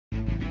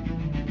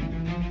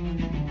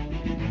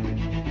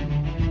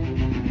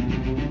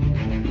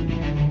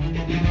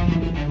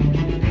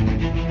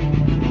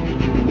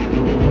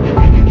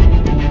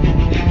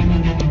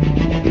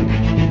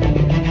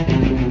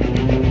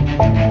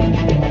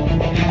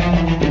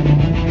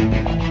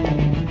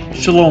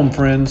Shalom,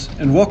 friends,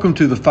 and welcome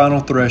to The Final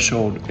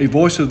Threshold, a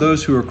voice of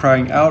those who are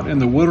crying out in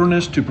the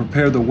wilderness to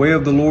prepare the way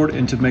of the Lord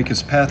and to make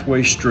his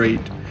pathway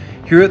straight.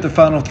 Here at The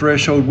Final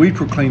Threshold, we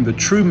proclaim the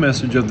true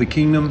message of the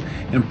kingdom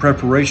in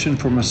preparation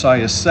for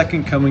Messiah's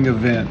second coming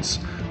events.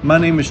 My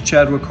name is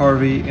Chadwick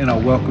Harvey, and I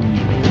welcome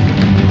you.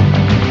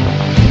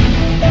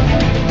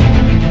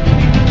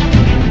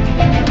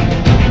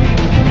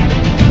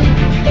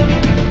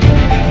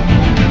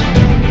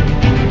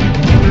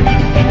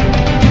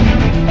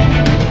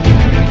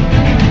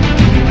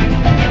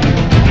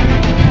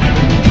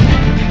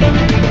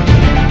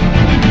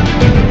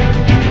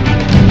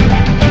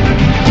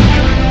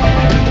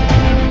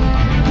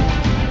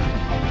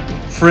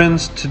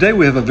 Friends, today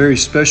we have a very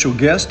special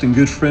guest and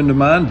good friend of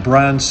mine,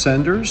 Brian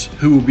Sanders,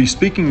 who will be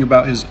speaking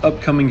about his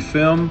upcoming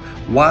film,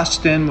 Why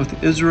Stand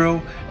with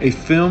Israel, a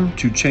film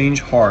to change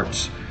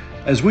hearts.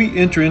 As we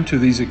enter into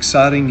these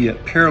exciting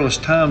yet perilous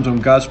times on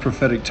God's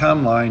prophetic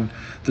timeline,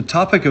 the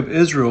topic of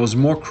Israel is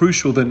more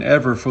crucial than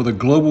ever for the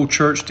global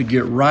church to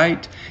get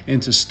right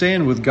and to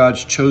stand with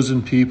God's chosen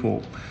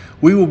people.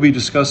 We will be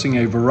discussing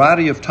a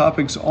variety of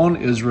topics on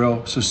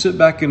Israel, so sit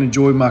back and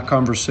enjoy my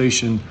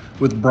conversation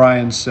with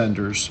Brian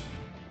Sanders.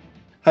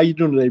 How you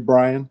doing today,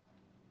 Brian?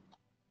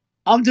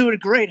 I'm doing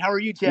great. How are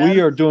you, Chad?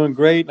 We are doing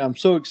great. I'm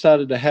so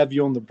excited to have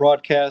you on the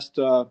broadcast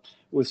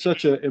with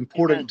such an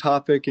important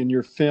topic in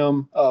your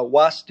film,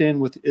 Why Stand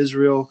with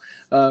Israel.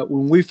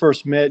 When we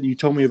first met and you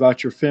told me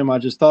about your film, I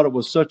just thought it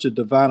was such a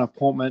divine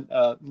appointment.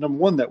 Number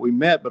one, that we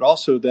met, but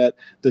also that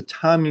the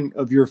timing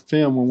of your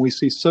film, when we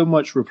see so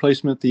much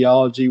replacement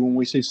theology, when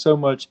we see so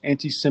much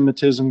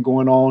anti-Semitism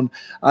going on,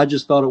 I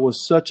just thought it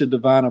was such a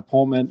divine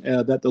appointment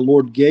that the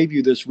Lord gave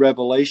you this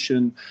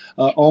revelation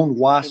on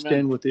Why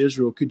Stand with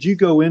Israel. Could you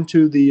go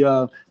into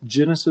the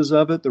genesis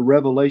of it, the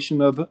revelation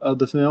of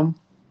the film?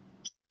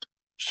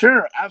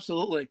 Sure,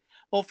 absolutely.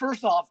 Well,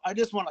 first off, I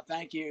just want to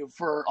thank you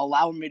for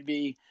allowing me to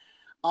be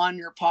on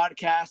your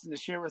podcast and to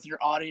share with your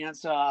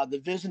audience the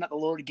vision that the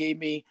Lord gave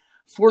me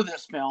for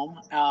this film.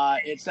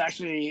 It's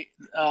actually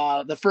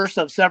the first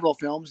of several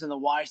films in the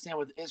Why Stand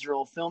with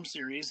Israel film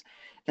series.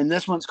 And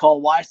this one's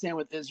called Why Stand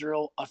with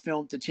Israel, a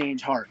film to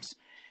change hearts.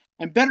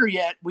 And better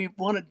yet, we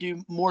want to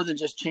do more than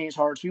just change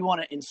hearts. We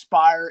want to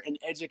inspire and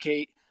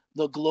educate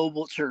the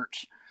global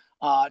church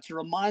to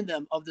remind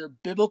them of their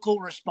biblical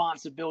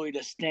responsibility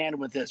to stand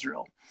with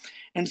Israel.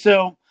 And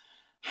so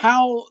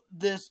how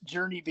this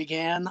journey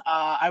began,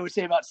 I would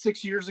say about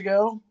 6 years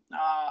ago,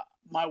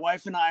 my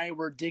wife and I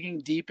were digging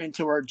deep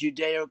into our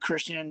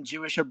Judeo-Christian,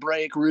 Jewish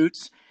Hebraic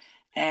roots.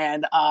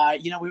 And,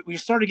 we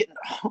started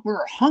we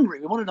were hungry.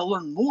 We wanted to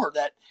learn more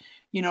that,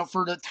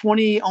 for the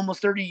 20,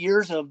 almost 30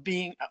 years of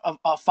being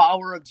a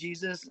follower of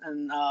Jesus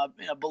and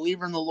a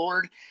believer in the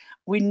Lord,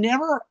 we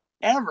never,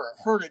 ever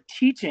heard a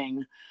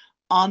teaching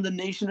on the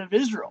nation of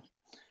Israel,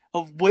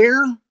 of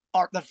where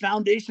the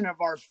foundation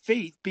of our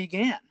faith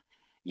began.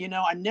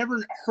 I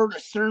never heard a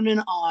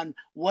sermon on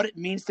what it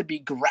means to be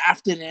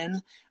grafted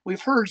in.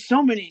 We've heard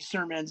so many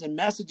sermons and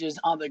messages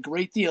on the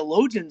great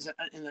theologians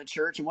in the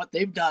church and what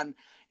they've done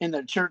in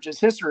the church's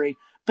history,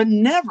 but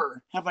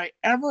never have I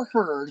ever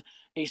heard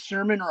a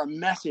sermon or a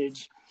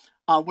message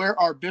where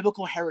our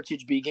biblical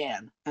heritage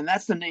began, and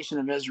that's the nation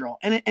of Israel.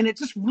 And it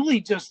just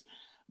really just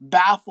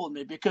baffled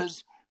me,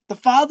 because the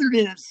Father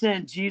didn't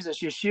send Jesus,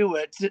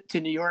 Yeshua, to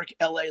New York,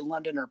 LA,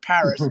 London, or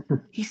Paris.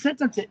 He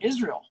sent him to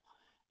Israel.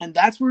 And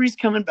that's where he's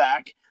coming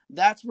back.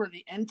 That's where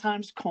the end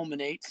times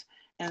culminates.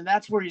 And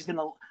that's where he's going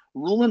to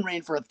rule and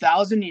reign for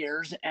 1,000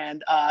 years.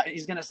 And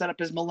he's going to set up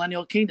his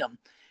millennial kingdom.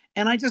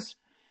 And I just,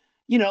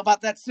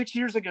 about that 6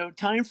 years ago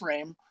time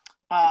frame,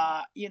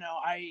 the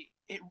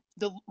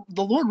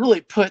Lord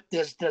really put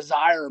this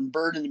desire and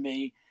burden in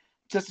me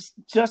just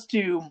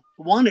to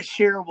want to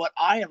share what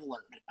I have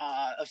learned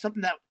of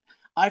something that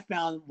I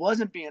found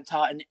wasn't being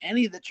taught in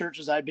any of the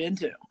churches I've been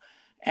to.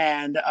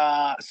 And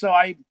so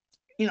I,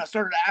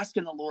 started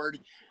asking the Lord,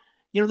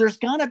 there's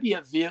got to be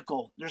a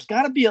vehicle, there's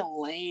got to be a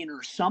lane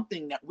or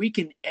something that we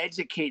can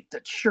educate the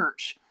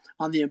church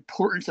on the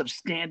importance of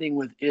standing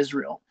with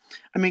Israel.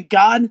 I mean,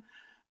 God,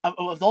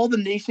 of all the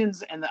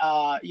nations and,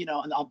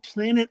 on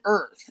planet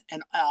Earth,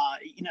 and,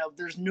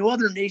 there's no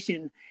other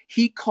nation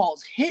he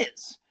calls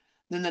his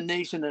than the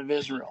nation of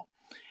Israel.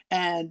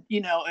 And,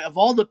 of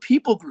all the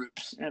people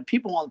groups and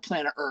people on the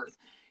planet Earth,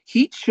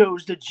 he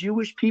chose the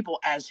Jewish people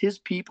as his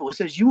people. He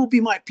says, you will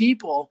be my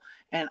people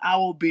and I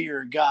will be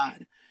your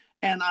God.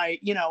 And I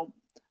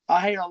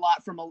hear a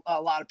lot from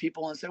a lot of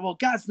people and say, well,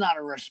 God's not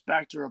a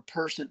respecter of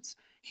persons.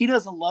 He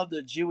doesn't love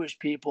the Jewish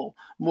people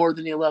more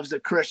than he loves the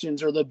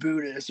Christians or the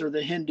Buddhists or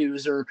the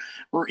Hindus or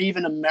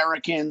even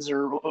Americans,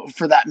 or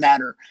for that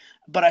matter.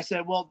 But I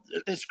said, well,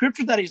 it's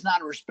scripture that he's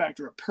not a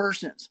respecter of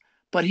persons,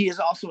 but he is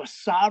also a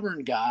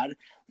sovereign God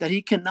that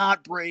he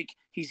cannot break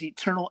his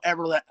eternal,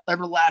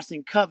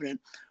 everlasting covenant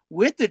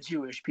with the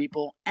Jewish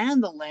people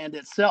and the land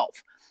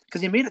itself,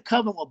 because he made a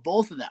covenant with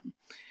both of them.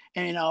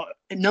 And,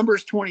 in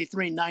Numbers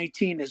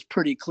 23:19 is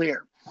pretty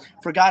clear.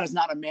 For God is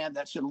not a man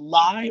that should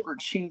lie or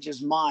change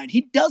his mind.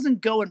 He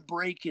doesn't go and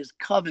break his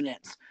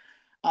covenants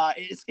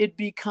it'd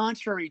be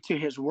contrary to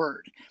his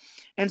word.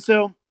 And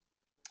so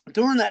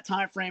during that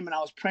time frame, and I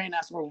was praying,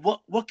 asking,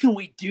 well, what can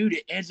we do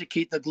to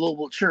educate the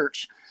global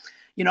church?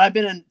 I've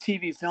been in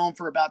TV film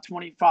for about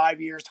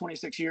 25 years,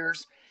 26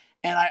 years.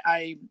 And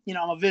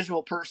I'm a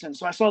visual person.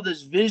 So I saw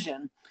this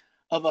vision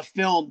of a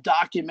film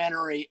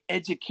documentary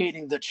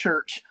educating the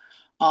church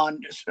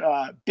on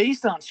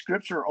based on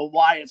scripture or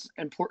why it's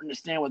important to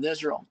stand with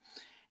Israel.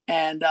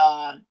 And,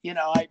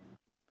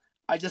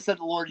 I just said to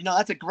the Lord,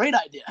 that's a great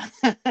idea.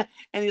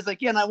 And he's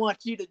like, yeah, and I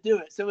want you to do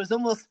it. So it was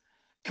almost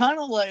kind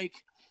of like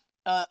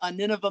a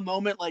Nineveh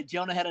moment, like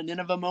Jonah had a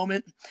Nineveh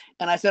moment.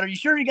 And I said, are you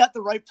sure you got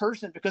the right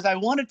person? Because I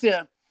wanted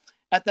to,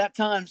 at that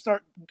time,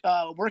 start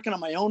working on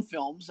my own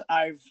films.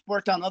 I've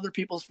worked on other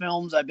people's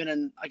films. I've been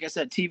in, like I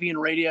said, TV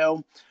and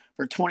radio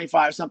for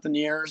 25 something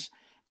years.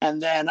 And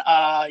then,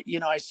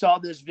 I saw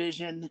this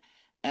vision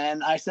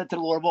and I said to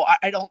the Lord, well,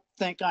 I don't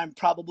think I'm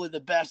probably the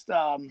best,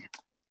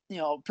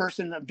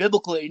 person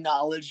biblically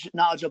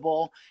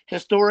knowledgeable,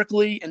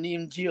 historically, and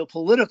even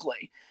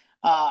geopolitically.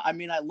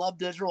 I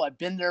loved Israel. I've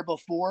been there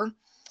before.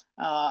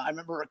 I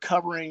remember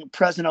covering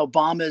President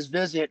Obama's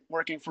visit,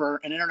 working for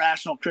an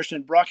international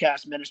Christian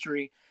broadcast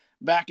ministry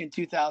back in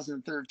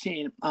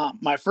 2013,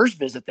 my first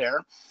visit there.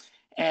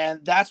 And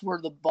that's where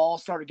the ball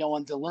started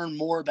going to learn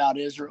more about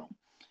Israel.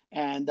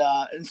 And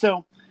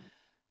so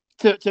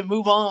to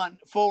move on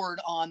forward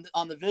on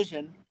the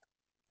vision,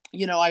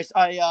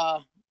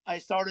 I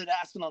started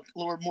asking the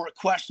Lord more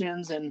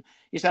questions, and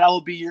he said, I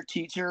will be your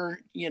teacher,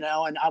 and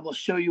I will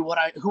show you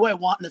who I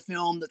want in the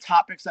film, the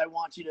topics I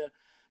want you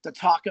to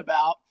talk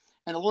about.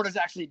 And the Lord has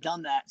actually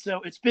done that.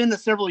 So it's been a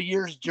several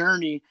years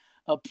journey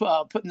of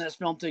putting this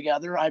film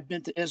together. I've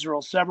been to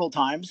Israel several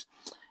times,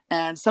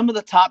 and some of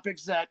the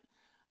topics that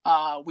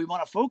we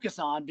want to focus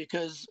on,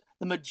 because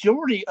the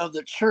majority of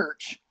the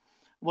church,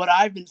 what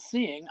I've been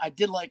seeing, I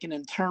did like an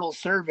internal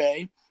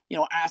survey,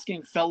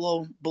 asking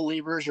fellow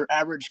believers or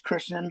average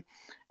Christian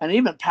and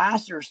even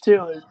pastors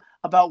too,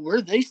 about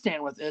where they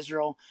stand with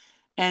Israel.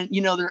 And,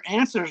 their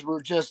answers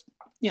were just,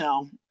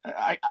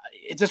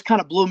 it just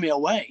kind of blew me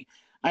away.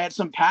 I had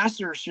some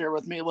pastors share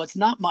with me, well, it's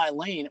not my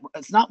lane.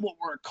 It's not what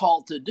we're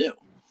called to do.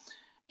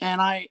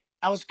 And I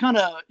was kind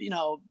of,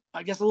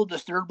 I guess a little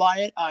disturbed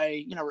by it.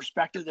 I,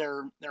 respected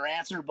their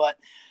answer, but,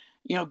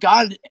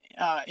 God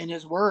in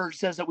his word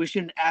says that we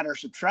shouldn't add or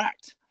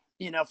subtract.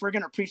 If we're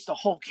going to preach the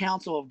whole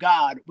counsel of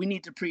God, we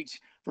need to preach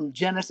from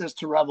Genesis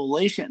to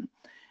Revelation.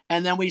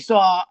 And then we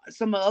saw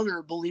some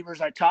other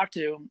believers I talked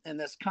to in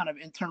this kind of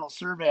internal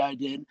survey I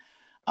did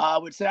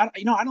would say, I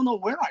don't know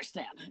where I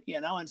stand,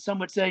 and some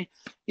would say,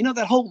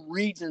 that whole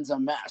region's a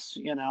mess,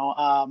 I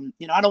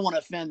don't want to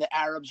offend the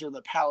Arabs or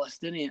the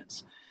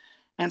Palestinians.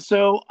 And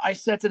so I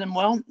said to them,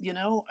 well,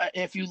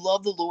 if you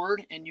love the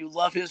Lord and you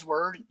love his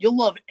word, you'll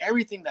love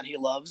everything that he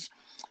loves.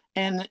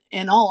 And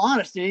in all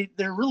honesty,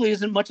 there really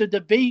isn't much of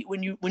debate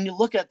when you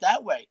look at it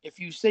that way. If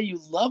you say you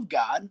love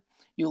God,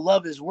 you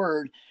love his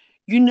word,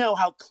 you know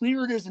how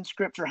clear it is in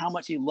scripture how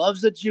much he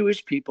loves the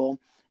Jewish people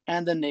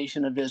and the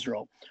nation of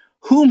Israel,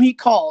 whom he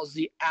calls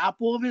the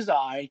apple of his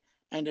eye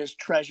and his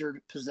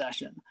treasured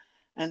possession.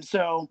 And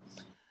so,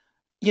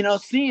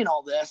 seeing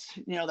all this,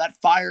 that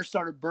fire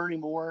started burning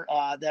more,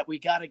 that we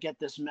got to get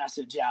this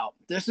message out.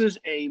 This is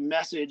a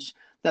message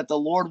that the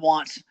Lord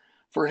wants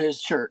for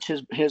his church,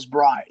 his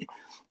bride.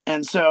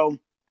 And so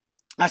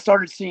I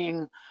started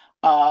seeing,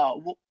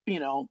 all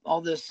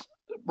this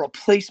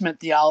replacement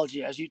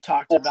theology, as you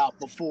talked about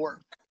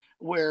before,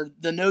 where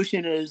the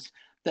notion is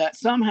that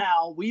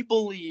somehow we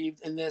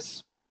believed in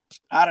this.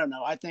 I don't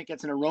know. I think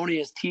it's an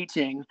erroneous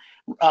teaching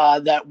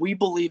that we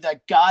believe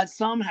that God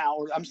somehow,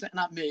 or I'm saying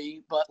not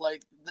me, but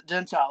like the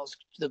Gentiles,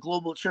 the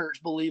global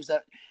church believes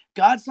that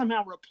God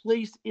somehow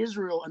replaced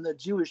Israel and the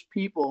Jewish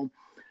people,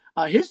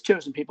 his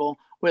chosen people,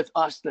 with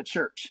us, the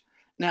church.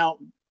 Now,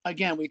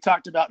 again, we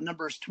talked about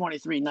Numbers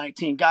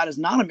 23:19. God is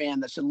not a man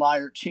that should lie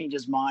or change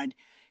his mind.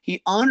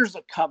 He honors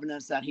the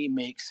covenants that he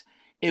makes.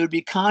 It would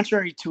be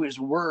contrary to his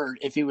word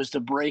if he was to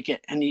break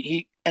it. And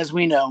he as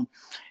we know,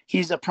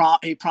 he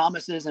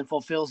promises and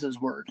fulfills his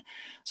word.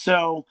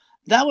 So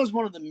that was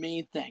one of the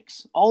main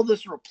things. All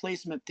this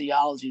replacement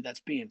theology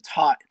that's being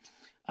taught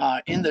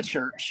in the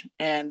church,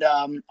 and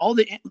all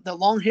the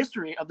long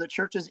history of the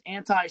church's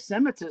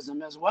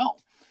anti-Semitism as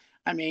well.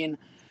 I mean,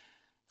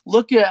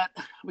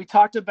 we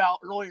talked about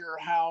earlier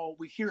how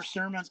we hear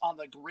sermons on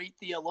the great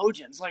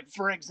theologians. Like,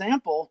 for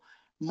example,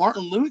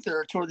 Martin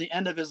Luther, toward the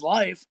end of his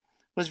life,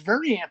 was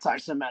very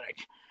anti-Semitic.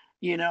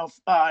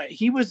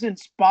 He was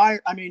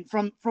inspired,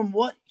 from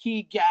what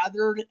he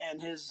gathered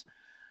and his,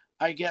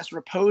 I guess,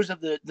 repose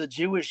of the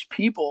Jewish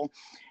people,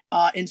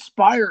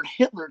 inspired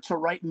Hitler to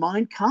write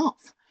Mein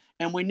Kampf.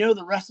 And we know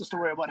the rest of the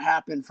story of what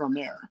happened from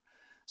there.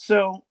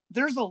 So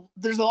there's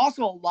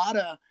also a lot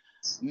of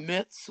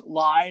myths,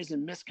 lies,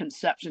 and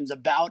misconceptions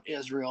about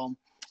Israel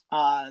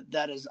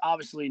that is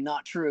obviously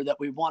not true, that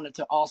we wanted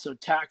to also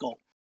tackle.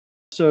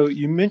 So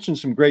you mentioned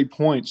some great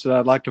points that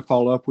I'd like to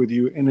follow up with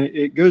you, and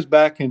it goes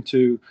back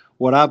into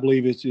what I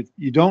believe is if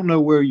you don't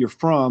know where you're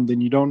from, then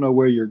you don't know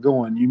where you're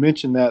going. You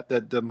mentioned that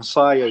the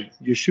Messiah,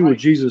 Yeshua, Right.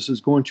 Jesus, is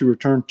going to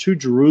return to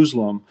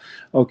Jerusalem,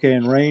 okay,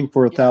 and reign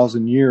for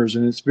 1,000 years.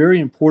 And it's very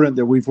important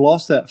that we've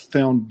lost that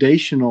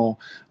foundational,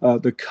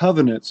 the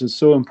covenants is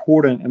so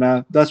important.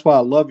 And that's why I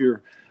love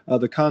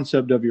the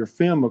concept of your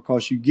film,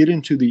 because you get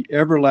into the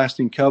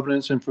everlasting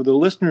covenants. And for the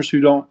listeners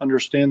who don't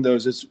understand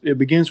those, it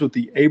begins with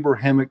the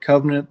Abrahamic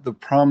covenant, the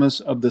promise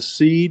of the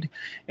seed,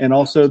 and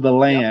also the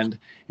land.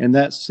 And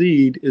that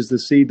seed is the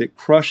seed that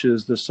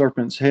crushes the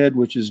serpent's head,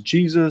 which is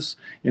Jesus.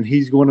 And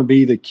he's going to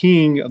be the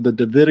king of the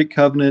Davidic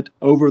covenant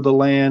over the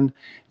land,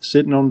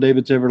 sitting on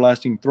David's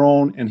everlasting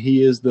throne. And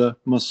he is the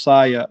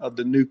Messiah of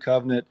the new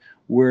covenant,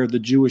 where the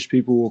Jewish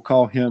people will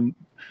call him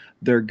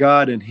their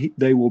God, and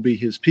they will be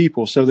his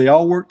people. So they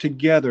all work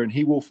together, and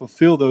he will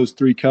fulfill those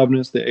three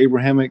covenants, the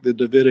Abrahamic, the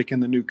Davidic,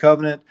 and the new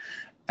covenant,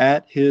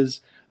 at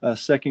his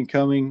second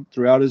coming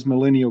throughout his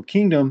millennial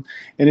kingdom.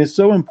 And it's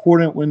so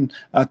important when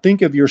I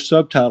think of your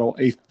subtitle,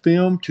 A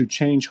Film to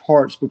Change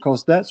Hearts,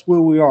 because that's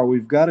where we are.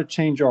 We've got to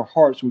change our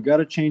hearts. We've got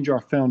to change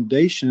our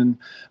foundation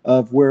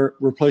of where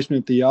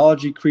replacement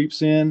theology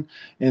creeps in,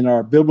 and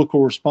our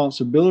biblical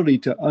responsibility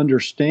to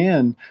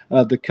understand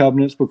the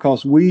covenants,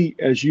 because we,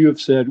 as you have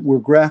said, we're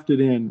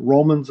grafted in.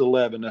 Romans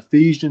 11,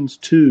 Ephesians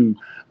 2,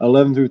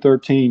 11 through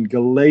 13,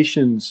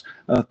 Galatians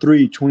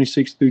 3,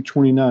 26 through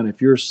 29. If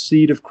you're a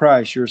seed of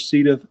Christ, you're a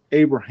seed of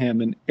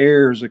Abraham and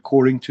heirs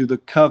according to the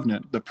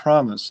covenant, the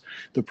promise.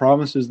 The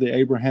promise is the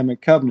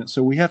Abrahamic covenant.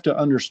 So we have to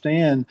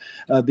understand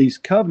these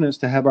covenants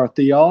to have our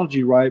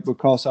theology right,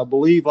 because I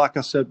believe, like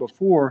I said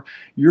before,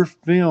 your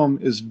film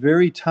is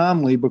very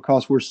timely,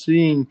 because we're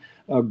seeing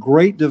a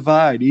great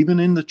divide, even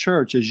in the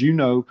church, as you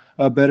know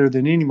better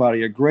than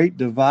anybody, a great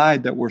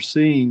divide that we're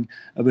seeing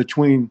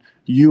between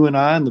you and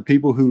I and the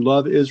people who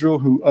love Israel,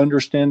 who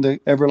understand the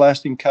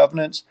everlasting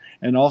covenants,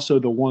 and also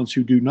the ones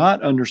who do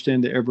not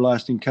understand the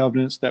everlasting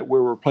covenants, that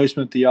where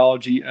replacement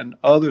theology and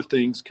other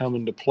things come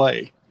into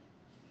play.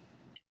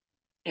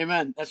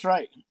 Amen. That's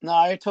right. No,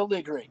 I totally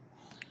agree.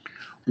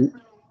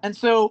 And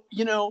so,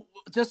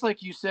 just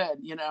like you said,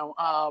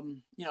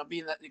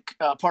 being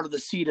that part of the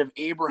seed of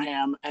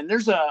Abraham, and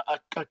there's a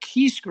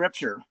key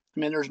scripture. I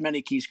mean, there's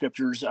many key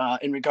scriptures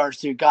in regards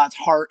to God's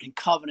heart and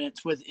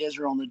covenants with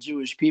Israel and the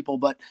Jewish people.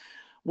 But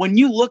when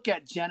you look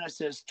at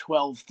Genesis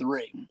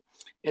 12:3,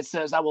 it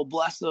says, "I will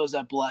bless those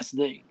that bless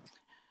thee,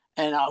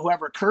 and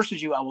whoever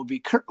curses you, I will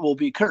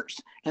be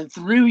cursed. And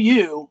through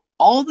you,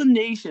 all the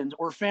nations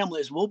or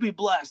families will be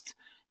blessed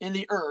in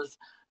the earth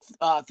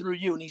through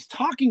you." And he's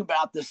talking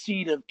about the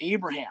seed of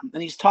Abraham,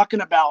 and he's talking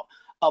about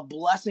a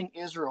blessing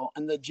Israel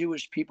and the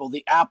Jewish people,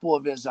 the apple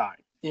of his eye,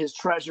 his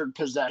treasured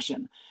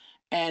possession.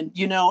 And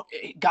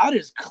God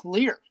is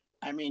clear.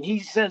 I mean, he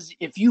says,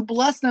 if you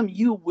bless them,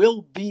 you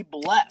will be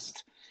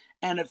blessed.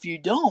 And if you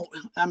don't,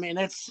 I mean,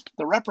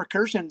 the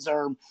repercussions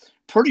are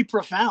pretty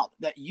profound,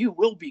 that you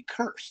will be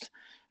cursed.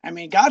 I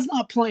mean, God's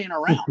not playing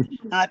around.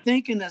 And I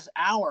think in this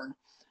hour,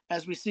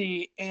 as we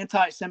see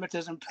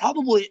anti-Semitism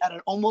probably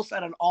almost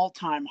at an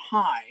all-time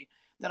high,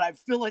 that I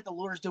feel like the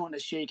Lord is doing the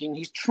shaking.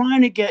 He's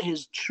trying to get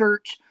his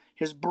church,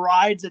 his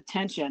bride's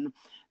attention,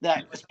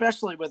 that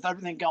especially with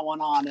everything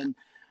going on, and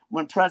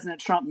when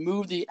President Trump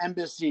moved the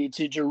embassy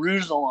to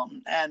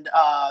Jerusalem, and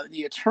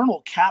the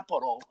eternal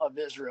capital of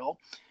Israel,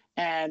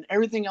 and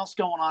everything else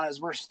going on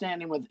as we're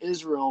standing with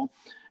Israel,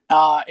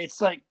 it's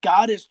like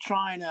God is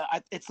trying to,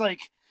 it's like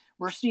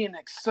we're seeing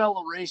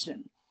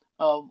acceleration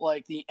of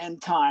like the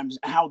end times,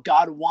 how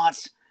God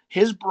wants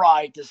his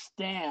bride to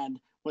stand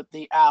with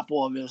the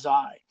apple of his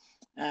eye.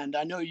 And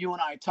I know you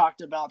and I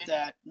talked about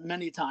that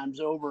many times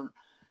over.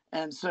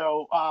 And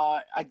so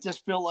I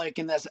just feel like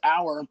in this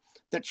hour,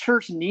 the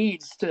church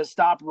needs to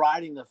stop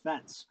riding the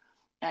fence,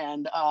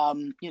 and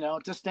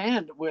to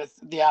stand with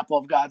the apple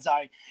of God's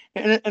eye.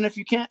 And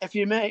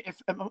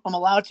if I'm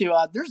allowed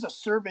to, there's a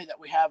survey that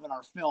we have in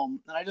our film,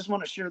 and I just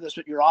want to share this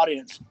with your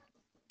audience,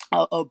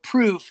 of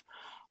proof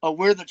of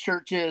where the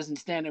church is and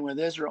standing with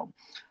Israel.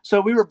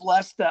 So we were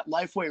blessed that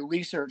Lifeway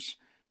Research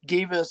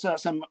gave us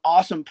some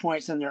awesome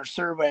points in their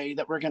survey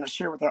that we're going to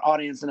share with our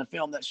audience in a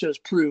film that shows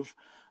proof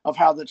of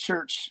how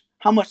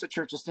much the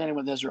church is standing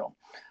with Israel.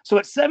 So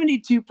at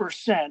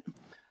 72%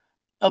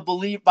 of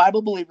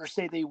Bible believers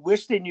say they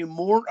wish they knew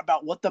more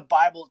about what the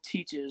Bible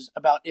teaches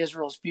about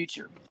Israel's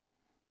future.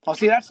 Well,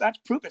 see, that's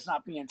proof it's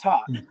not being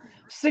taught.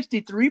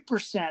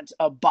 63%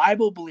 of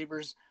Bible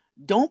believers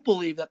don't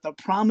believe that the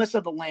promise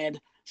of the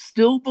land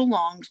still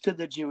belongs to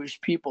the Jewish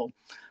people.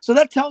 So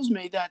that tells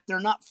me that they're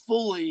not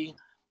fully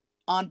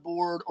on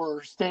board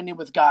or standing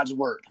with God's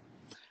word.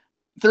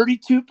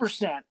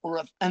 32%,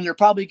 and they're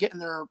probably getting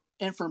their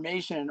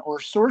information or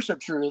source of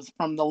truth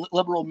from the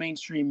liberal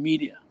mainstream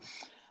media.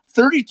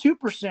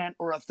 32%,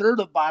 or a third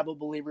of Bible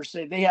believers,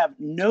 say they have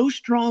no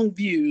strong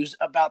views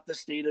about the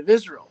state of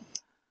Israel.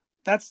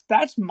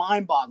 That's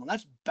mind-boggling.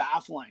 That's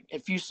baffling.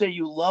 If you say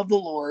you love the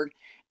Lord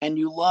and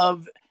you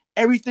love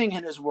everything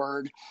in his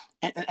word,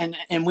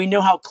 and we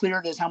know how clear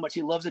it is how much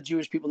he loves the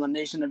Jewish people and the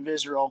nation of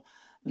Israel,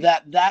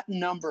 that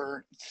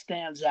number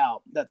stands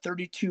out, that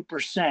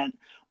 32%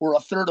 or a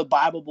third of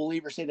Bible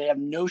believers say they have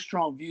no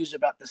strong views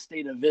about the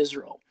state of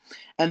Israel.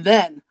 And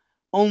then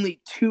only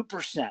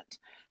 2%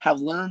 have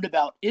learned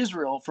about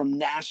Israel from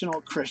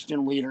national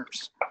Christian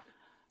leaders.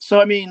 So,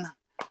 I mean,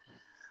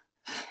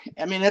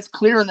 it's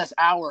clear in this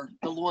hour,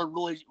 the Lord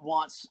really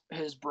wants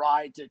his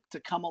bride to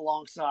come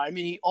alongside. I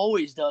mean, he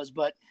always does,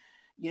 but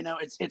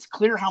it's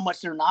clear how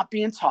much they're not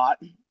being taught.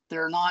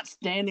 They're not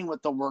standing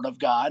with the word of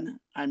God.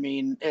 I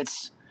mean,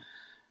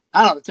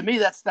 I don't know. To me,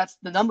 that's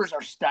the numbers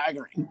are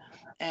staggering.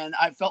 And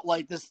I felt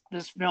like this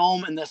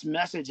film and this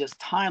message is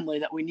timely,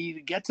 that we need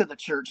to get to the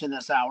church in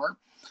this hour,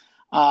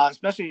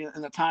 especially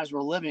in the times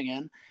we're living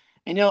in.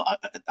 And,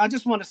 I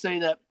just want to say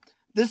that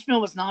this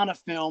film is not a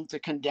film to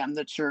condemn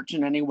the church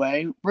in any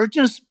way. We're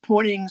just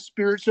pointing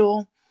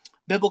spiritual,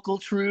 biblical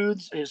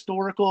truths,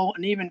 historical,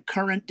 and even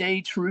current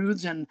day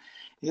truths. And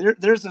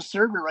there's a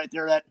survey right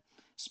there that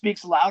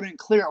speaks loud and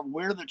clear of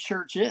where the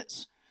church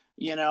is.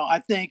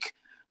 I think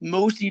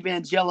most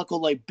evangelical,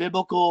 like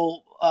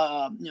biblical,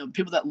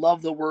 people that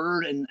love the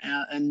word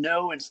and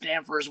know and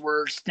stand for his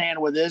word,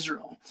 stand with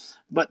Israel.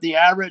 But the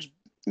average,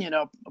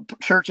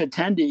 church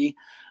attendee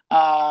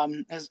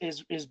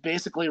is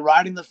basically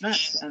riding the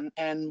fence.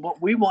 And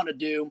what we want to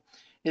do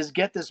is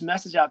get this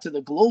message out to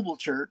the global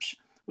church,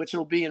 which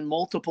will be in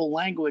multiple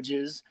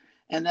languages,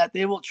 and that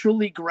they will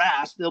truly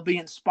grasp, they'll be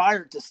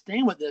inspired to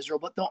stand with Israel,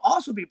 but they'll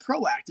also be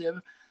proactive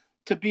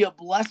to be a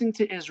blessing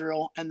to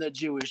Israel and the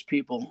Jewish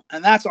people.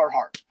 And that's our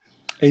heart.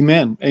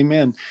 Amen.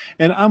 Amen.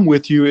 And I'm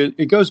with you.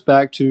 It goes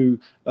back to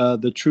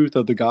the truth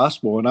of the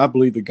gospel. And I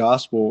believe the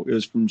gospel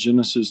is from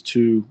Genesis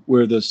to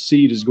where the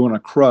seed is going to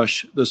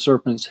crush the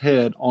serpent's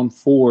head on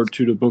forward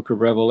to the book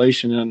of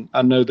Revelation. And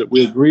I know that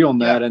we agree on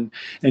that. Yeah.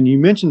 And you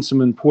mentioned some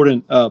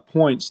important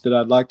points that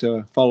I'd like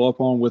to follow up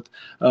on with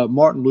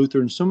Martin Luther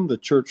and some of the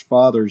church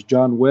fathers,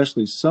 John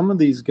Wesley. Some of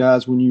these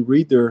guys, when you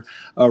read their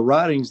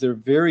writings, they're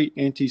very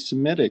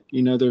anti-Semitic.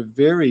 They're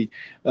very,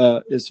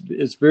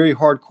 it's very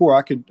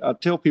hardcore. I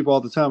tell people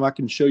all the time, I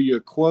can show you a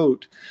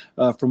quote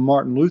from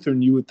Martin Luther,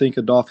 and you would think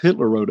Adolf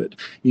Hitler wrote it.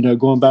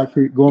 Going back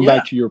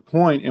to your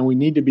point, and we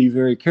need to be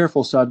very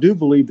careful. So I do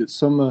believe that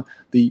some of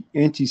the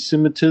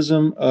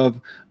anti-Semitism of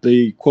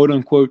the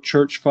quote-unquote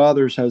church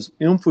fathers has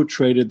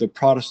infiltrated the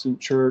Protestant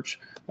church,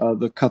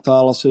 the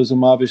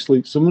Catholicism,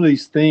 obviously, some of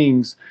these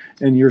things,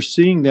 and you're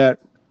seeing that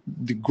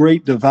the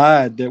great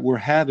divide that we're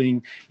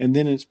having. And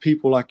then it's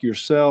people like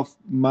yourself,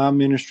 my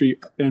ministry,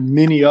 and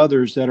many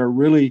others that are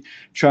really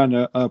trying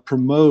to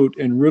promote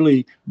and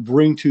really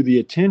bring to the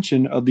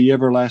attention of the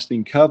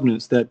everlasting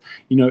covenants, that,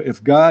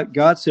 if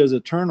God says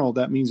eternal,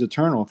 that means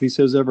eternal. If he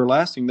says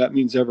everlasting, that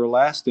means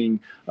everlasting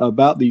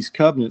about these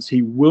covenants.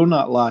 He will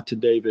not lie to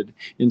David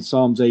in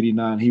Psalms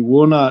 89. He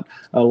will not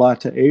lie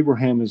to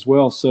Abraham as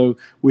well. So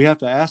we have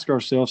to ask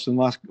ourselves, and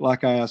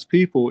like I ask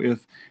people,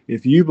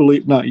 if you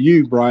believe, not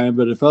you, Brian,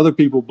 but if other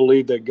people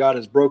believe that God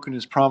has broken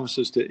his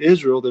promises to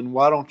Israel, then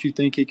why don't you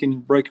think he can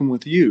break them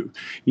with you?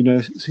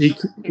 He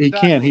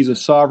can. He's a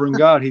sovereign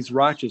God. He's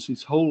righteous.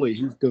 He's holy.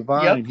 He's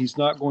divine. Yep. He's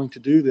not going to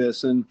do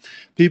this. And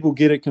people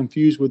get it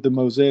confused with the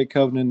Mosaic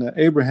covenant and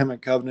the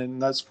Abrahamic covenant,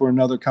 and that's for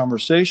another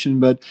conversation.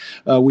 But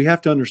we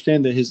have to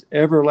understand that his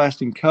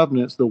everlasting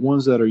covenants, the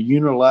ones that are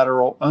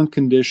unilateral,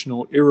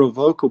 unconditional,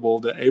 irrevocable,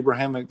 the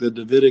Abrahamic, the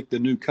Davidic, the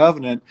new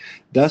covenant,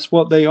 that's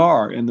what they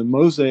are. And the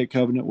Mosaic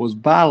covenant was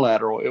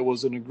bilateral. It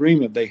was an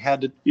agreement. They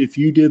had to, if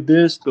you did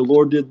this, the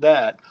Lord did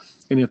that.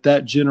 And if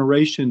that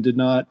generation did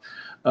not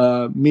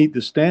meet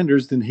the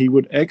standards, then he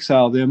would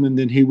exile them, and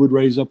then he would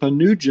raise up a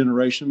new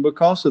generation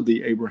because of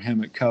the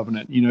Abrahamic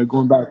covenant,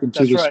 going back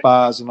into the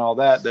spies and all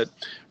that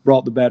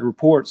brought the bad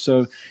report.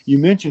 So you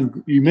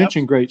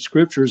mentioned great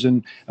scriptures,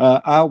 and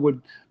I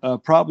would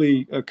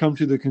probably come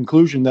to the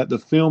conclusion that the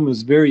film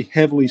is very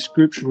heavily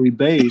scripturally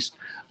based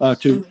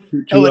to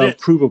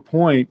prove a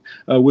point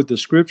with the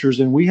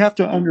scriptures. And we have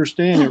to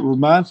understand, it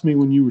reminds me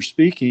when you were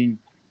speaking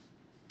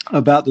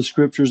about the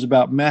scriptures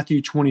about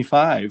Matthew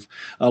 25.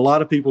 A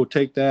lot of people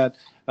take that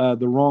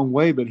the wrong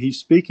way, but he's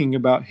speaking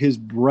about his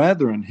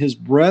brethren. His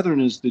brethren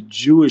is the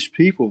Jewish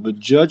people, the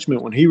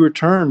judgment. When he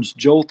returns,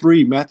 Joel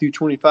 3, Matthew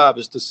 25,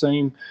 it's the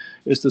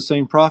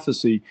same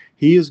prophecy.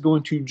 He is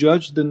going to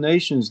judge the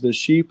nations, the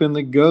sheep and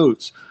the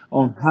goats,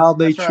 on how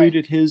they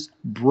treated his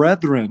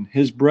brethren.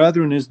 His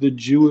brethren is the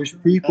Jewish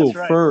people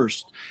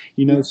first.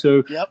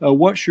 So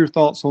what's your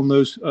thoughts on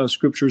those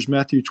scriptures,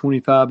 Matthew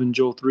 25 and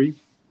Joel 3?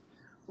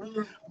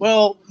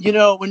 Well,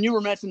 when you were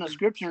mentioning the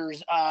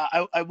scriptures,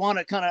 I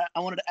wanted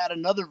to add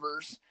another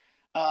verse.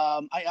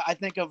 I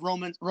think of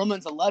Romans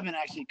 11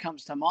 actually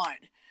comes to mind.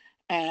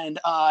 And,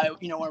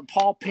 when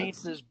Paul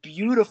paints this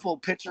beautiful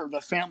picture of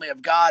the family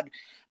of God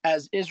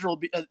as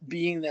Israel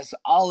being this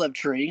olive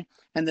tree,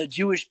 and the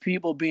Jewish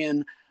people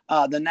being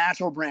the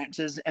natural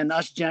branches, and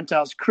us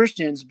Gentiles,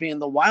 Christians, being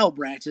the wild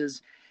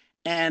branches.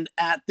 And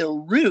at the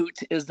root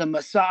is the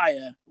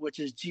Messiah, which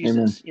is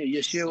Jesus,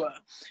 Yeshua.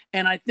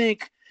 And I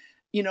think,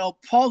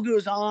 Paul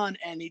goes on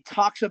and he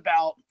talks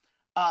about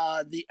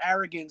the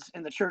arrogance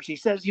in the church. He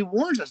says, he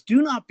warns us,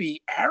 do not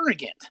be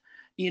arrogant.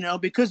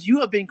 because you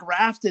have been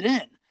grafted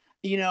in.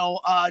 A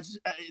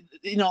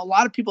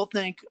lot of people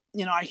think,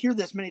 I hear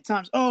this many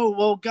times. Oh,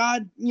 well,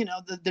 God,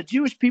 the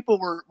Jewish people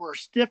were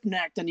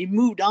stiff-necked and he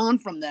moved on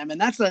from them. And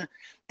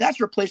that's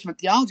replacement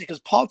theology, because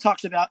Paul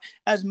talks about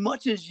as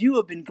much as you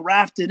have been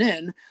grafted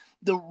in,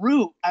 the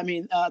root,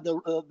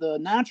 the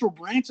natural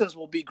branches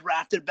will be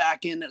grafted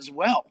back in as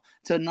well,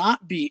 to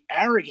not be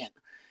arrogant.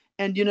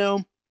 And,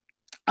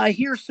 I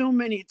hear so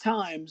many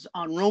times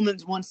on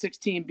Romans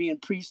 1:16 being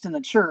preached in the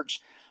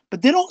church,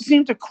 but they don't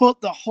seem to quote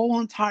the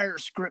whole entire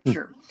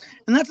scripture.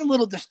 And that's a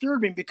little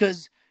disturbing,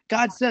 because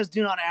God says,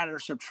 do not add or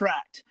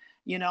subtract,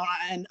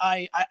 and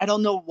I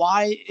don't know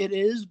why it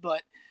is,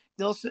 but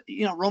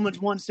Romans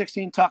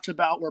 1:16 talks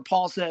about where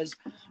Paul says,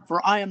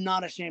 for I am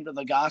not ashamed of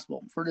the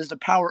gospel, for it is the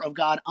power of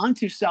God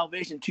unto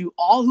salvation to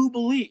all who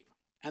believe.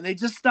 And they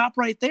just stop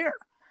right there.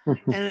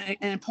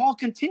 and Paul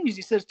continues,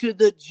 he says, to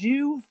the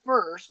Jew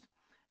first,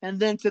 and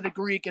then to the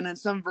Greek, and in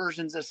some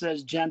versions it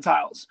says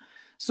Gentiles.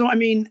 So,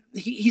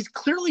 he's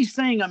clearly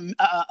saying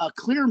a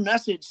clear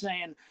message,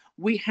 saying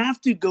we have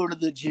to go to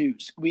the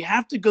Jews. We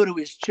have to go to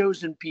his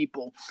chosen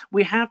people.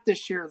 We have to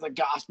share the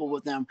gospel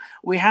with them.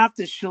 We have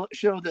to show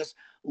this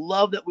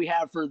love that we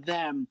have for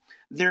them,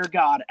 their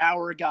God,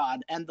 our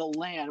God, and the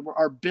land where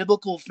our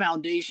biblical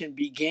foundation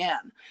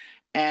began.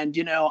 And,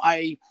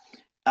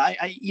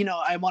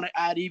 I want to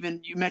add,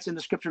 even you mentioned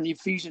the scripture in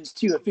Ephesians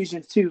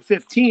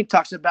 2:15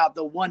 talks about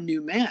the one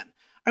new man.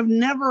 I've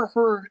never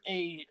heard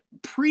a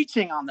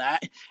preaching on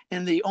that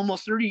in the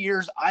almost 30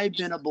 years I've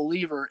been a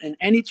believer in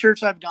any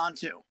church I've gone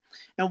to.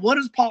 And what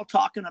is Paul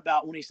talking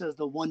about when he says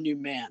the one new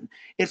man?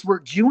 It's where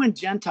Jew and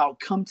Gentile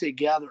come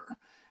together.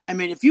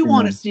 If you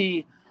want to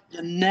see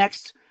the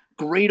next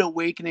great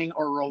awakening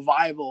or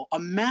revival,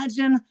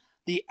 imagine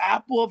the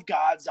apple of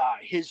God's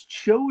eye, his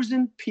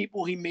chosen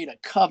people he made a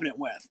covenant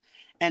with.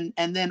 And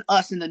then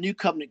us in the new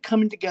covenant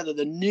coming together,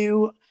 the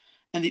new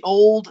and the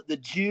old, the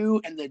Jew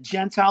and the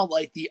Gentile,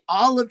 like the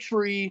olive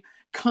tree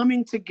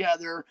coming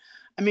together.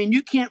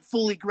 You can't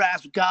fully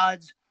grasp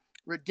God's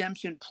full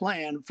redemption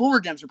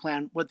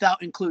plan,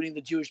 without including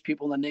the Jewish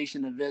people and the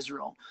nation of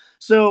Israel.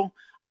 So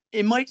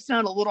it might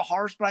sound a little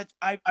harsh, but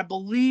I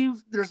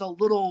believe there's a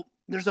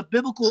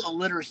biblical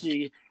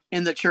illiteracy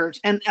in the church.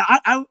 And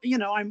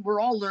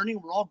we're all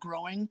learning, we're all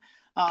growing.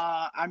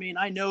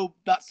 I know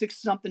about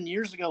 6-something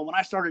years ago, when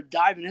I started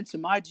diving into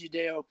my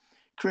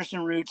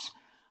Judeo-Christian roots,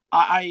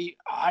 I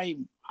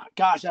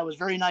was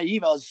very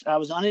naive. I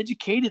was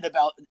uneducated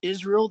about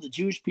Israel, the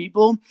Jewish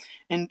people,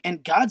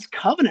 and God's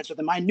covenants with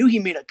them. I knew he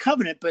made a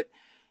covenant, but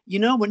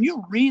when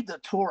you read the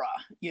Torah,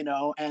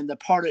 and the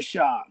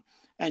Parashah,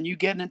 and you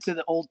get into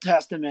the Old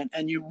Testament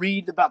and you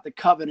read about the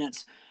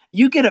covenants,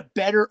 you get a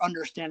better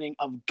understanding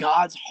of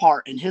God's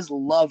heart and his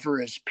love for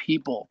his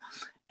people.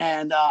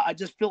 And I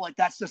just feel like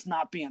that's just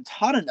not being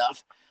taught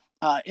enough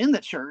in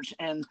the church.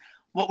 And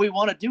what we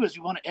want to do is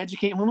we want to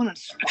educate and we want to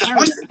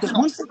inspire them, because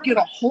once they get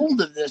a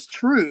hold of this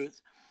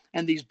truth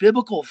and these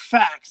biblical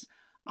facts,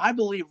 I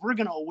believe we're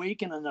going to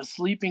awaken a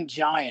sleeping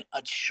giant,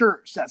 a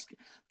church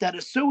that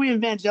is so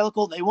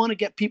evangelical. They want to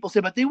get people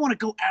saved, but they want to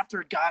go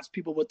after God's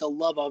people with the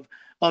love of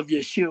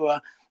Yeshua.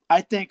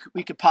 I think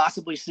we could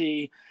possibly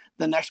see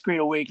the next great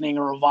awakening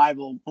or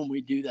revival when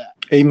we do that.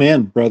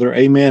 Amen, brother.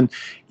 Amen.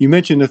 You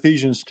mentioned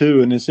Ephesians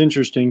 2, and it's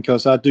interesting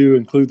because I do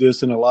include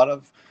this in a lot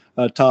of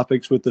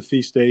topics with the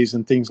feast days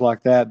and things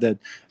like that,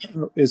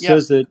 it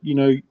says that,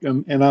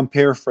 and I'm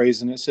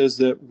paraphrasing, it says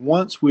that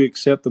once we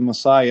accept the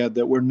Messiah,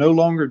 that we're no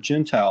longer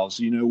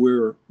Gentiles,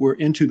 we're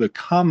into the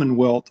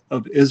commonwealth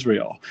of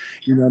Israel,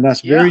 and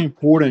that's very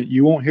important.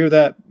 You won't hear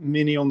that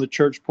many on the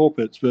church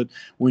pulpits, but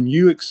when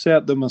you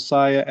accept the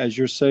Messiah as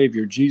your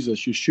Savior, Jesus,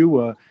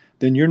 Yeshua,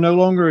 then you're no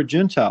longer a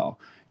Gentile.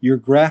 You're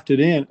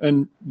grafted in,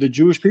 and the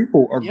Jewish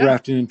people are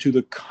grafted into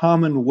the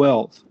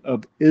commonwealth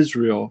of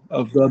Israel,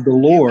 of the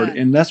Lord. Amen.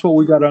 And that's what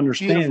we got to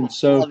understand. Beautiful.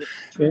 So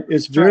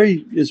it's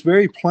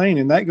very plain.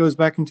 And that goes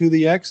back into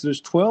the Exodus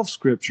 12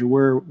 scripture,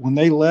 where when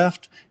they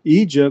left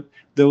Egypt,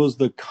 there was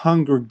the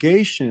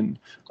congregation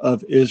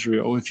of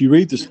Israel. If you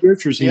read the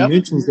scriptures, he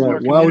mentions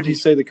that. Why would he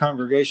say the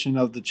congregation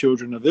of the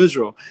children of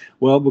Israel?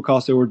 Well,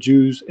 because there were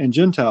Jews and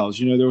Gentiles.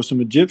 There were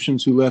some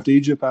Egyptians who left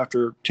Egypt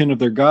after 10 of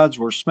their gods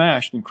were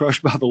smashed and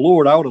crushed by the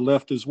Lord. I would have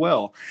left as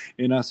well.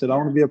 And I said, I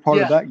want to be a part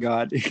of that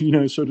God,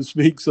 so to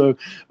speak. So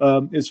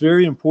it's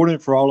very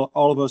important for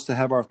all of us to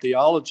have our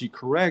theology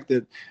correct,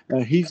 that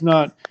he's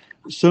not.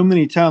 So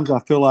many times I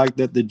feel like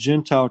that the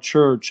Gentile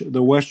church,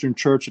 the Western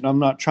church, and I'm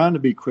not trying to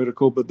be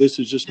critical, but this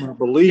is just my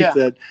belief,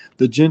 that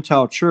the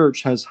Gentile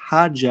church has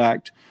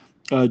hijacked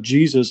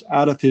Jesus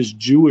out of his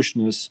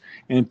Jewishness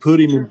and put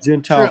him in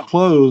Gentile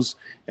clothes.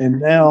 And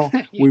now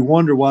we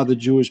wonder why the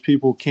Jewish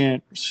people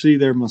can't see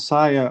their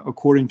Messiah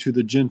according to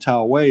the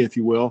Gentile way, if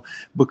you will,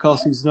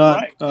 because he's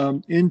not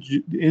in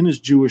his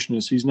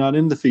Jewishness. He's not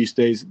in the feast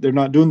days. They're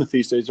not doing the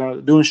feast days. They're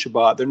not doing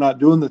Shabbat. They're not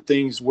doing the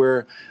things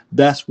where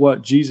that's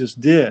what Jesus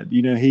did.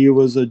 He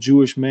was a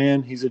Jewish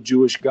man. He's a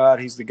Jewish God.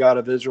 He's the God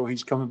of Israel.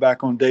 He's coming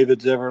back on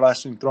David's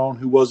everlasting throne,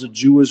 who was a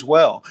Jew as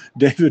well.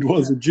 David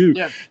was a Jew.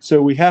 Yeah.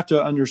 So we have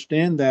to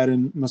understand that.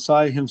 And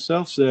Messiah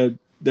himself said,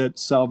 that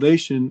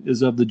salvation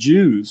is of the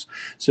Jews.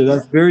 So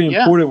that's very Yeah.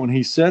 important. When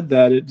he said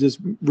that, it just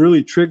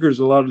really triggers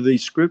a lot of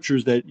these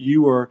scriptures that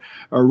you are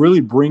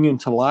really bringing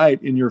to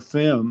light in your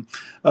film.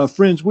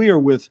 Friends, we are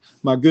with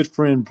my good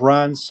friend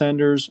Brian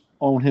Sanders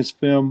on his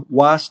film,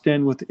 Why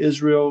Stand with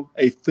Israel,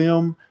 a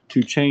film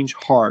to change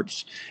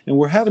hearts. And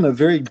we're having a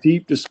very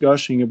deep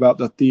discussion about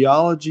the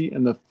theology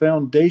and the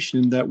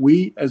foundation that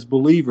we as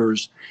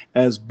believers,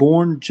 as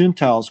born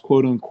Gentiles,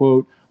 quote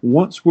unquote,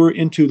 once we're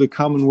into the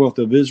Commonwealth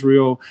of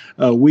Israel,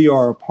 we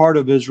are a part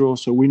of Israel,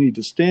 so we need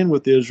to stand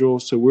with Israel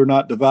so we're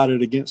not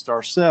divided against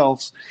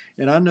ourselves.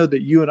 And I know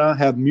that you and I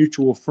have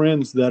mutual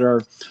friends that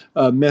are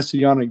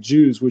Messianic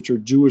Jews, which are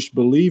Jewish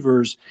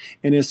believers.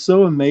 And it's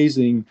so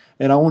amazing,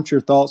 and I want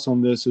your thoughts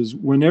on this, is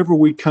whenever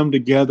we come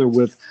together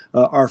with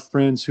our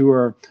friends who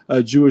are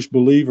Jewish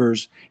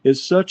believers,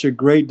 it's such a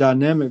great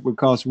dynamic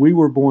because we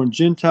were born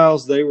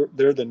Gentiles,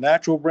 they're the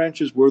natural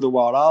branches, we're the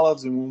wild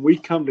olives, and when we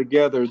come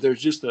together,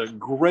 there's just a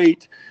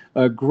great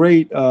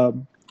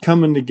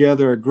coming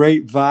together, a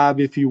great vibe,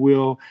 if you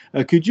will.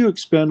 Could you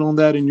expand on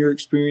that in your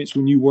experience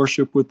when you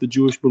worship with the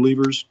Jewish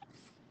believers?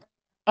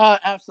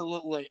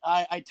 Absolutely.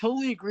 I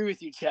totally agree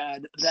with you,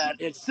 Chad, that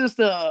it's just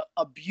a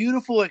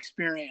beautiful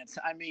experience.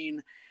 I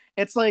mean,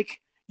 it's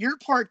like you're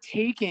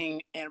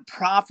partaking in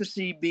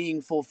prophecy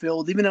being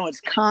fulfilled, even though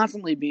it's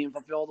constantly being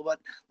fulfilled,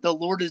 what the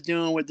Lord is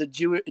doing with the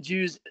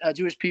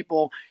Jewish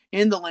people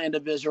in the land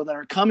of Israel that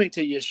are coming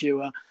to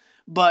Yeshua.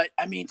 But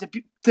I mean,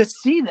 to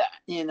see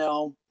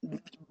that,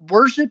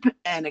 worship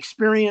and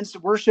experience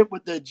worship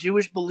with the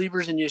Jewish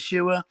believers in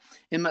Yeshua,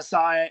 in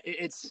Messiah,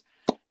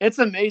 it's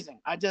amazing.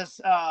 I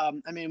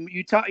mean,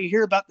 you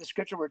hear about the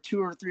scripture where 2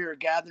 or 3 are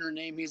gathered in her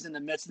name, he's in the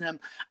midst of them.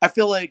 I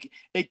feel like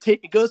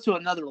it goes to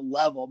another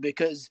level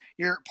because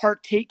you're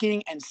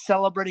partaking and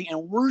celebrating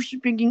and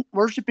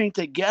worshiping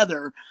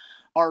together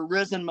our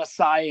risen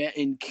Messiah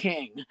and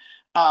King.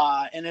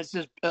 And it's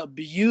just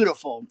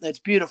beautiful. It's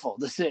beautiful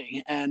to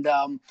see. And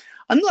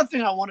another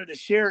thing I wanted to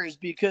share is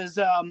because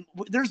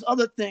there's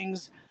other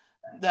things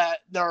that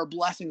there are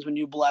blessings when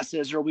you bless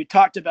Israel. We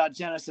talked about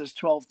Genesis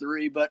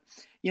 12:3, but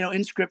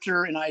in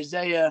Scripture in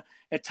Isaiah,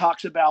 it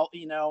talks about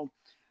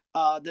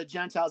the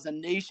Gentiles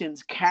and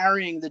nations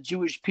carrying the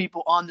Jewish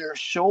people on their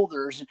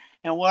shoulders.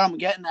 And what I'm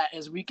getting at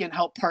is we can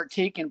help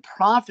partake in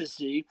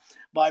prophecy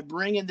by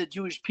bringing the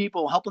Jewish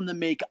people, helping them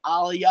make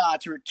aliyah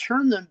to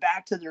return them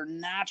back to their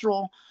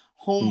natural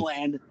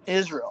homeland,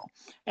 Israel.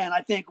 And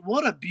I think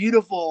what a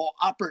beautiful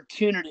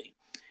opportunity.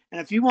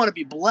 And if you want to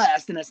be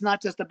blessed, and it's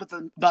not just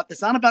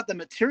it's not about the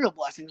material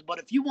blessings, but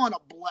if you want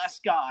to bless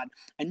God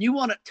and you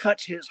want to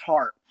touch his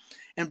heart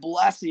and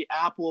bless the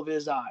apple of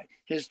his eye,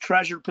 his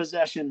treasured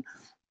possession,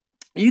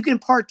 you can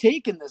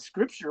partake in the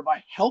scripture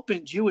by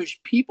helping Jewish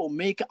people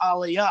make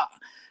aliyah.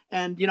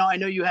 And, I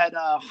know you had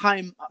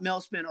Chaim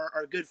Milsman,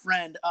 our good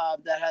friend,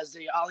 that has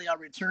the Aliyah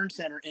Return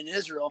Center in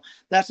Israel.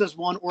 That's just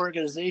one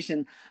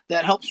organization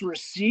that helps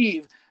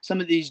receive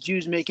some of these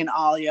Jews making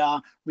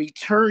aliyah,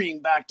 returning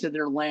back to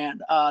their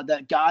land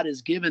that God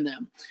has given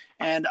them.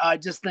 And I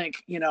just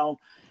think,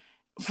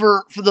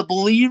 for the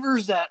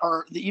believers that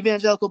are the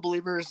evangelical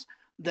believers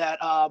that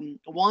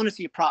want to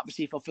see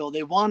prophecy fulfilled,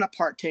 they want to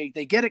partake,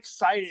 they get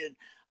excited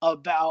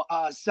about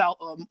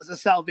the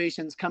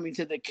salvations coming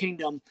to the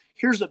kingdom.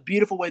 Here's a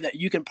beautiful way that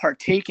you can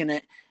partake in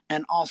it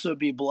and also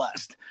be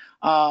blessed.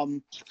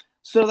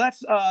 So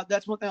that's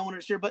one thing I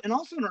wanted to share. And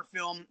also in our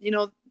film,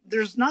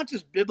 there's not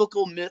just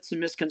biblical myths and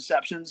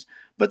misconceptions,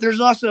 but there's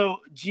also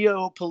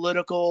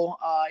geopolitical,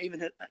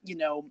 even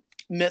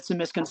myths and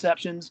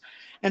misconceptions.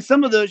 And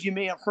some of those you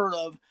may have heard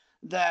of,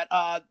 that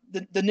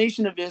the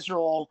nation of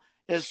Israel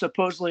is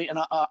supposedly an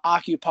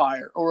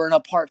occupier or an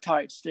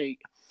apartheid state.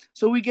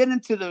 So we get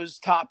into those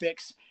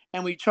topics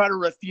and we try to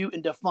refute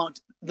and debunk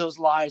those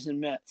lies and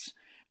myths.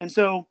 And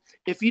so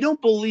if you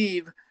don't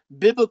believe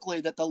biblically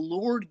that the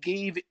Lord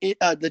gave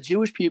the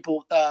Jewish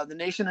people, the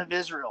nation of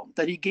Israel,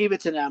 that he gave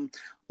it to them,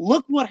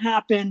 look what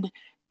happened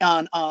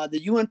on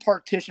the UN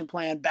partition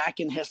plan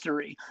back in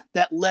history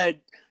that led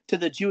to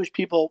the Jewish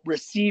people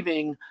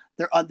receiving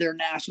their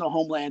national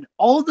homeland.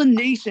 All the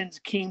nations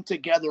came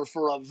together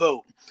for a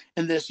vote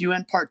in this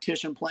UN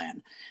partition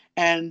plan,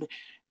 and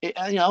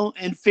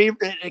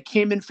it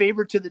came in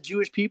favor to the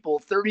Jewish people.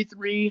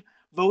 33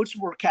 votes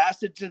were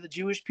casted to the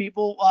Jewish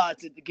people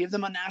to give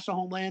them a national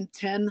homeland.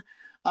 10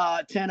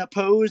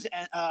 opposed,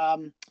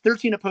 and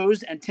 13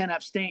 opposed, and 10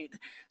 abstained.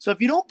 So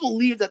if you don't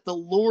believe that the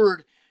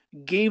Lord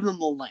gave them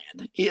the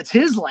land, it's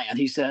his land,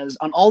 he says,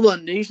 on all the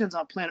nations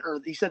on planet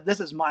Earth, he said, this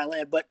is my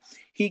land, but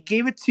he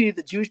gave it to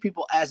the Jewish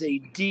people as a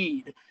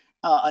deed,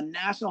 a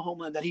national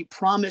homeland that he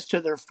promised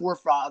to their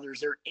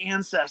forefathers, their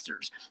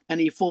ancestors,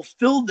 and he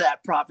fulfilled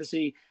that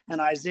prophecy in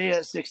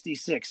Isaiah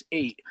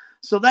 66:8.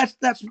 So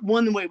that's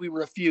one way we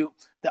refute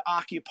the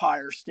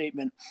occupier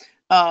statement.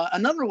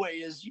 Another way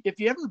is, if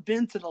you ever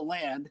been to the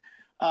land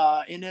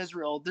in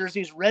Israel, there's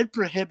these red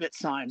prohibit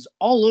signs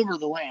all over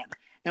the land.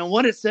 And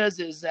what it says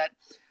is that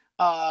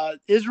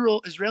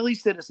Israeli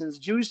citizens,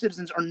 Jewish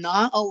citizens, are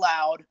not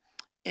allowed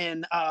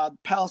in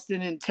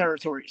Palestinian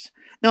territories.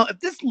 Now, if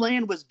this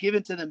land was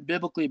given to them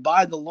biblically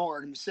by the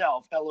Lord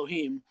himself,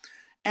 Elohim,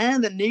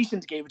 and the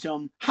nations gave it to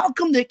them, how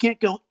come they can't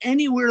go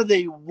anywhere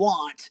they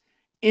want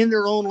in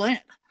their own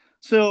land?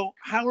 So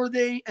how are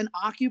they an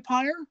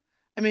occupier?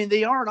 I mean,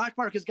 they are an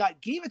occupier because God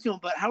gave it to them,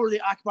 but how are they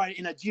occupied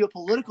in a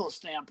geopolitical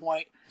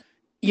standpoint?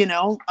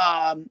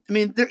 I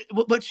mean,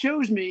 what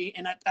shows me,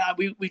 and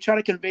we try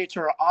to convey to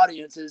our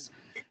audience, is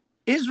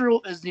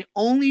Israel is the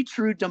only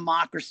true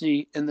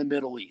democracy in the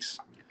Middle East,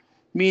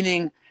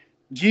 meaning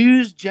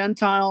Jews,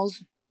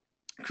 Gentiles,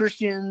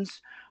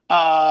 Christians,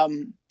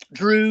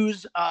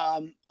 Druze,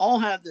 all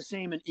have the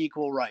same and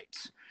equal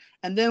rights.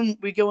 And then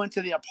we go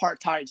into the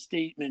apartheid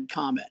statement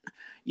comment,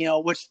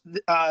 which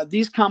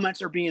these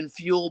comments are being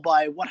fueled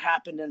by what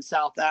happened in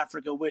South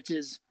Africa, which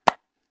is,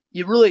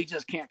 you really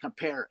just can't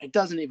compare. It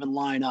doesn't even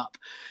line up.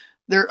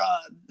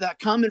 That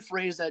common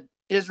phrase that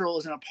Israel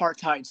is an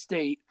apartheid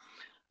state,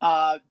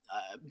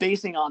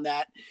 basing on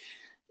that,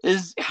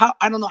 is how,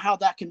 I don't know how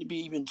that can be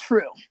even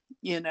true.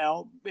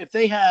 If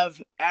they have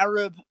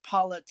Arab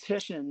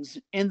politicians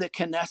in the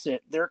Knesset,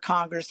 their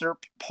Congress, their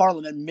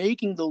parliament,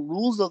 making the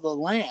rules of the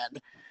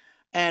land,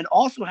 and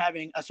also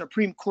having a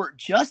Supreme Court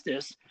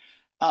justice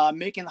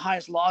making the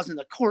highest laws in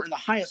the court, in the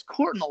highest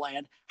court in the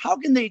land, how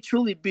can they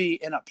truly be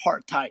an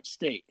apartheid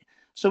state?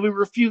 So we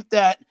refute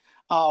that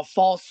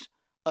false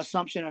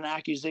assumption and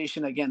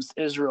accusation against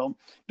Israel,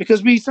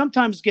 because we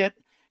sometimes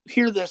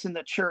hear this in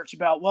the church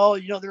about, well,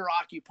 they're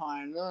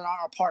occupying, they're an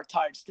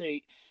apartheid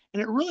state.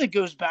 And it really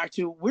goes back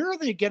to, where are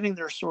they getting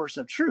their source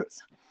of truth?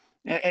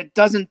 It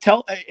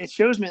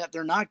shows me that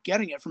they're not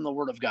getting it from the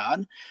Word of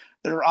God.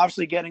 They're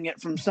obviously getting it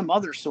from some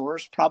other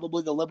source,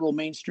 probably the liberal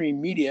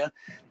mainstream media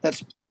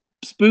that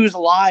spews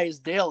lies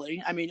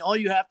daily. I mean, all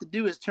you have to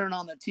do is turn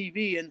on the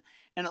TV and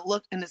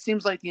it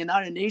seems like the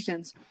United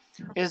Nations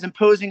is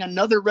imposing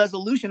another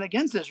resolution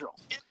against Israel.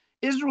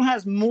 Israel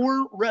has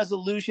more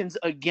resolutions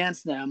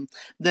against them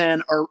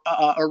than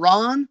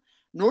Iran,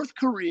 North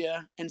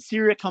Korea, and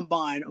Syria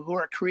combined, who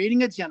are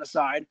creating a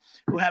genocide,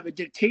 who have a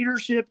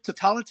dictatorship,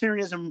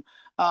 totalitarianism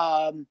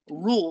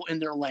rule in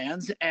their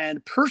lands,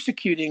 and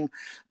persecuting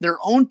their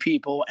own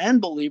people and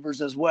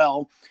believers as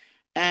well.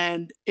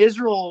 And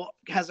Israel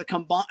has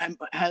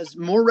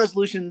more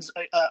resolutions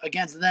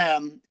against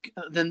them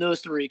than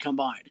those three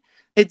combined.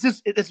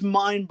 It's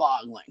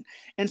mind-boggling.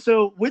 And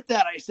so with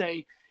that, I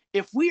say,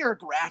 if we are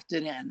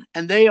grafted in,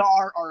 and they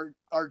are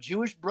our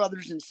Jewish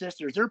brothers and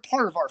sisters, they're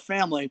part of our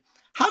family,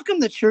 how come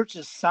the church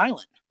is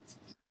silent?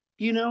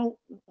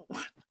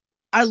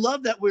 I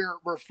love that we're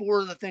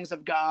for the things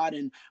of God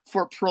and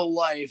for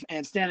pro-life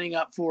and standing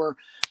up for,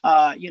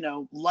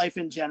 life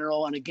in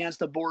general and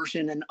against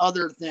abortion and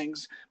other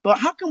things. But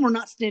how come we're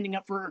not standing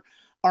up for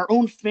our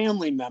own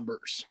family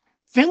members?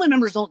 Family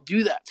members don't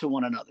do that to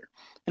one another.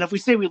 And if we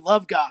say we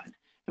love God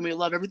and we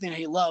love everything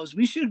he loves,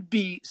 we should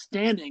be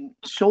standing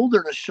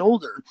shoulder to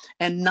shoulder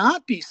and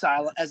not be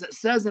silent, as it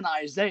says in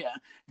Isaiah.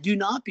 Do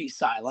not be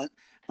silent,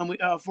 and we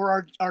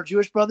for our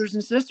Jewish brothers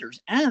and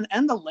sisters and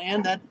the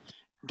land that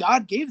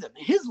God gave them,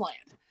 his land.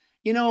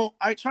 We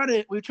try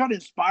to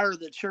inspire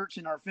the church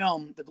in our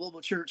film, the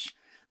global church,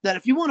 that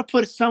if you want to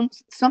put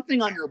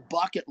something on your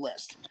bucket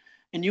list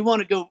and you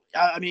want to go,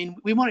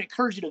 we want to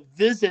encourage you to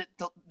visit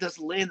this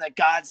land that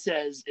God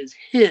says is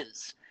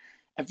his.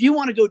 If you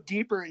want to go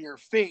deeper in your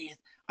faith,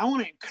 I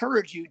want to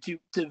encourage you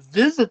to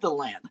visit the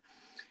land.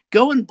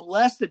 Go and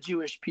bless the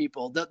Jewish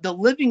people, the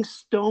living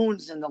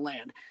stones in the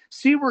land.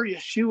 See where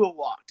Yeshua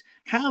walked.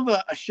 Have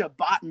a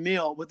Shabbat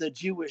meal with a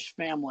Jewish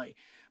family.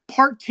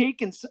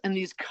 Partake in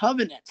these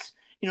covenants,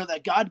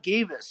 that God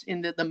gave us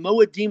in the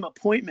Moedim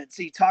appointments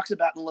he talks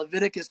about in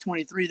Leviticus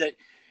 23 that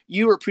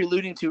you were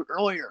preluding to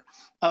earlier,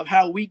 of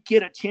how we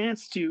get a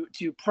chance to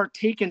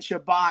partake in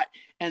Shabbat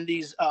and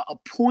these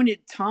appointed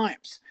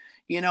times.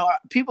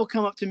 People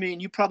come up to me,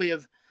 and you probably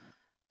have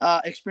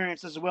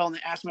experienced as well, and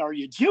they ask me, "Are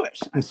you Jewish?"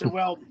 I said,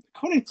 "Well,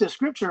 according to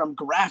Scripture, I'm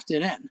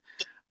grafted in,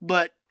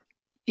 but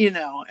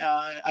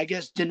I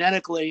guess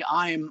genetically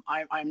I'm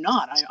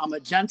not. I'm a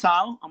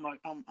Gentile.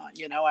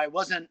 I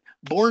wasn't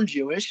born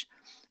Jewish,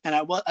 and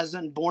I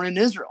wasn't born in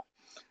Israel.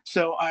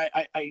 So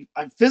I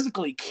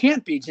physically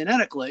can't be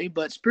genetically,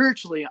 but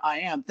spiritually I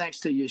am,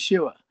 thanks to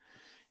Yeshua."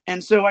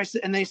 And so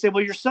and they said,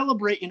 "Well, you're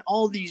celebrating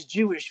all these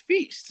Jewish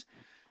feasts."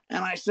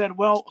 And I said,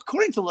 "Well,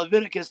 according to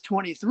Leviticus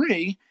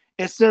 23,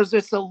 it says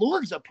it's the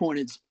Lord's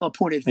appointed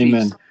feast.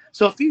 Amen.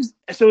 So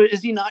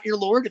is he not your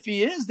Lord? If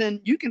he is,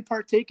 then you can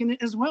partake in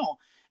it as well."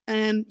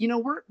 And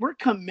we're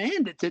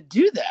commanded to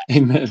do that.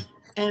 Amen.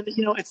 And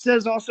it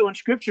says also in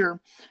Scripture,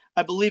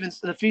 I believe in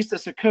the Feast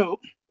of Sukkot,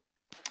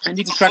 and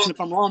you can correct me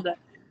if I'm wrong, that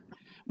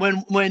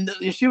when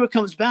Yeshua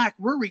comes back,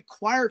 we're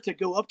required to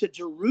go up to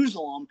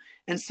Jerusalem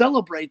and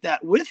celebrate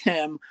that with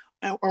him,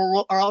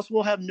 or else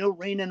we'll have no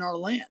rain in our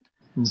land.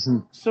 Mm-hmm.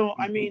 So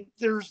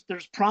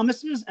there's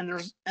promises, and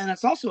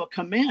it's also a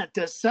command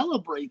to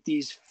celebrate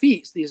these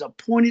feasts, these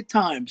appointed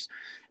times,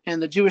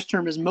 and the Jewish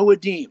term is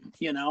Moedim.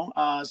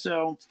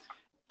 So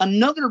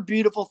another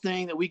beautiful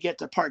thing that we get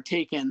to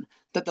partake in,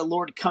 that the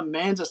Lord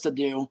commands us to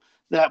do,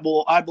 that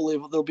I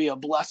believe there'll be a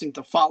blessing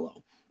to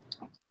follow.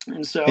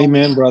 And so,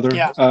 Amen, brother.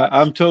 yeah,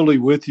 I'm totally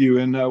with you.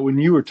 And when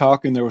you were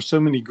talking, there were so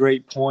many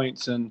great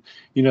points. And,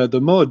 the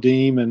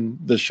Moedim and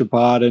the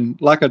Shabbat. And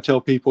like I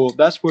tell people,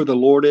 that's where the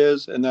Lord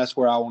is, and that's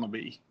where I want to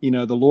be.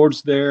 The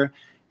Lord's there.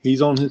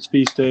 He's on his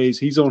feast days.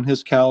 He's on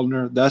his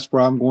calendar. That's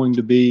where I'm going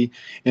to be.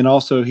 And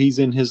also, he's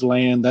in his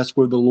land. That's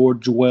where the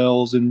Lord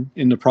dwells. And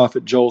the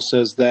prophet Joel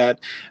says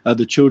that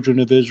the children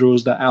of Israel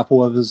is the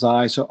apple of his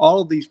eye. So all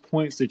of these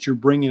points that you're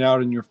bringing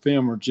out in your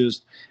film are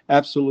just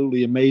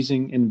absolutely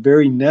amazing and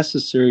very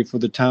necessary for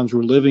the times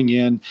we're living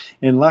in.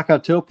 And like I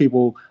tell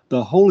people,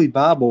 the Holy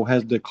Bible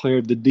has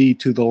declared the deed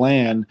to the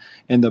land,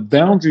 and the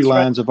boundary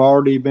lines have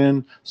already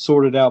been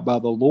sorted out by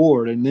the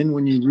Lord. And then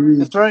when you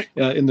read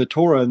in the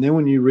Torah, and then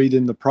when you read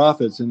in the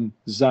prophets, in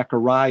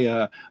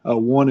Zechariah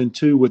 1 and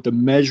 2, with the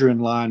measuring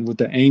line, with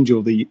the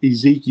angel, the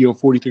Ezekiel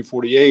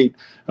 43:48,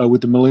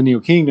 with the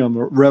millennial kingdom,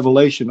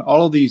 Revelation,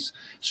 all of these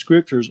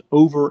scriptures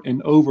over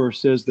and over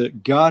says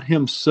that God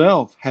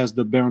himself has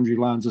the boundary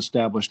lines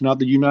established, not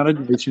the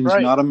United Nations,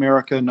 not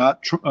America,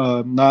 not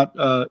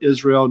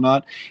Israel,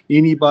 not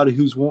anybody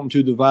who's wanting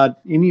to divide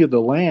any of the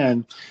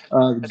land.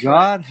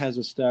 God has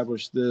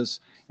established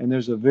this, and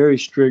there's a very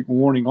strict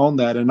warning on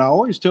that. And I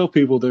always tell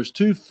people there's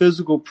two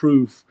physical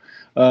proof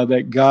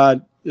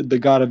that the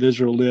God of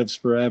Israel lives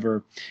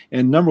forever.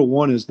 And number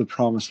one is the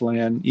promised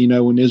land,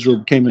 when Israel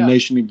became a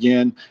nation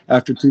again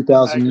after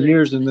 2,000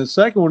 years. And the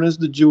second one is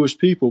the Jewish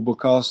people,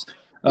 because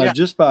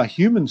just by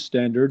human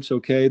standards,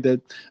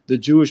 that the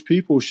Jewish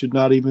people should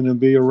not even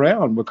be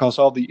around, because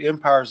all the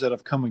empires that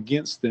have come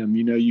against them,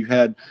 you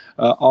had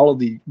all of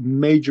the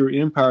major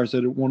empires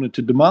that wanted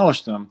to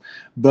demolish them.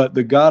 But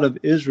the God of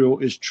Israel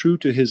is true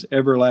to his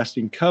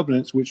everlasting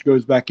covenants, which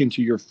goes back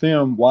into your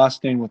film, Why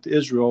Stand with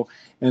Israel?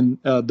 And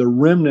the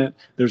remnant,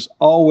 there's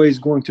always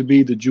going to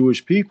be the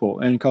Jewish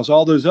people. And because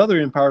all those other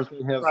empires,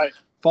 they have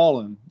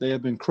fallen, they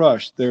have been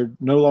crushed, they're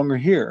no longer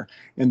here.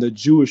 And the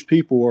Jewish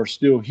people are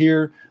still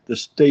here. The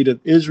state of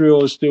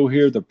Israel is still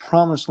here. The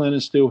promised land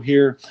is still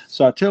here.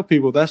 So I tell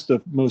people that's the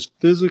most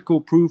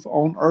physical proof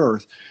on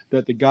earth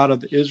that the God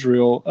of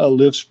Israel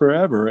lives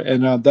forever.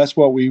 And that's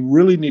what we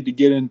really need to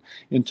get in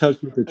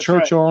touch with the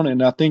church on.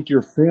 And I think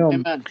your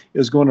film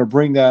is going to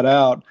bring that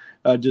out.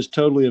 Just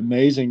totally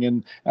amazing.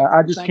 And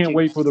I just can't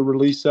wait for the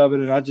release of it.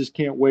 And I just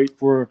can't wait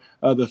for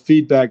the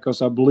feedback,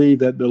 because I believe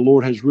that the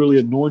Lord has really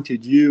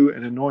anointed you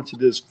and anointed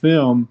this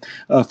film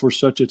for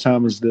such a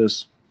time as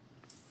this.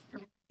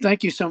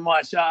 Thank you so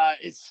much.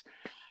 It's,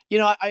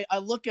 I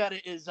look at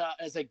it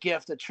as a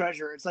gift, a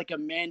treasure. It's like a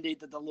mandate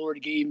that the Lord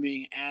gave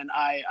me. And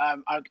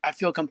I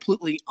feel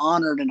completely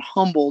honored and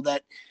humbled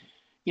that,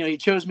 he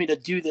chose me to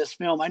do this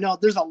film. I know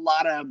there's a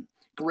lot of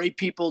great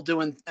people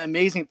doing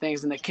amazing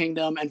things in the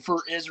kingdom and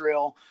for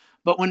Israel.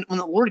 But when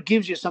the Lord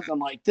gives you something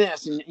like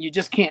this and you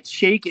just can't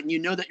shake it, and you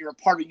know that you're a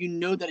part of it, you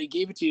know that he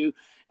gave it to you,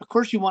 of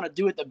course you want to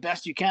do it the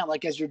best you can,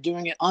 like as you're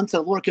doing it unto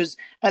the Lord. Because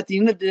at the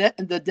end of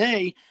the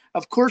day,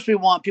 of course we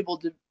want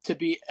people to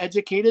be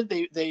educated.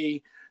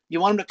 You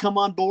want them to come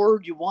on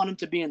board. You want them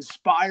to be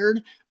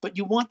inspired, but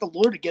you want the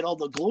Lord to get all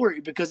the glory,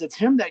 because it's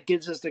him that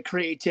gives us the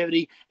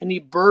creativity, and he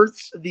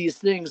births these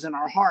things in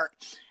our heart.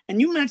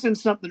 And you mentioned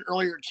something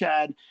earlier,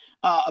 Chad,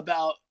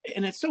 about,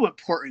 and it's so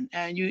important,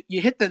 and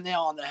you hit the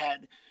nail on the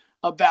head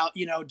about,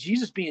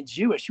 Jesus being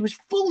Jewish. He was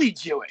fully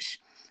Jewish.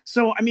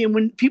 So, I mean,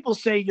 when people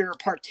say you're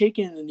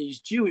partaking in these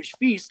Jewish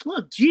feasts,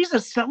 look,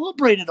 Jesus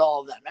celebrated all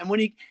of them. And when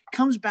he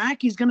comes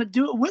back, he's going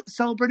to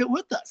celebrate it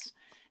with us.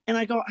 And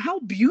I go, how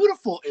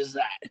beautiful is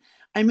that?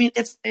 I mean,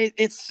 it's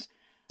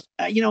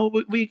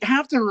we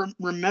have to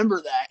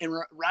remember that and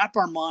wrap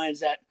our minds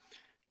that,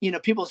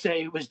 people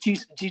say, was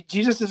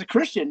Jesus is a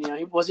Christian?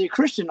 Was he a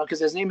Christian? Because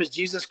his name is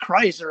Jesus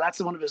Christ, or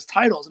that's one of his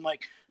titles. I'm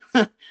like,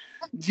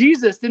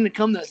 Jesus didn't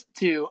come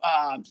to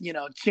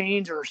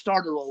change or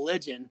start a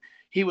religion.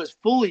 He was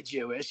fully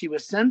Jewish. He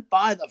was sent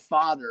by the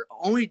Father,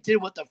 only did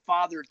what the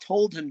Father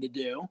told him to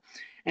do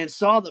and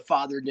saw the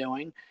Father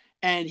doing.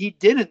 And he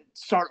didn't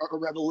start a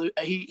revolution.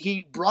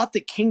 He brought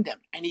the kingdom,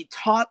 and he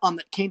taught on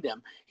the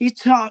kingdom. He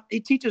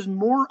teaches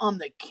more on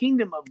the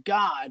kingdom of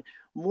God,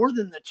 more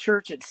than the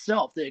church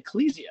itself, the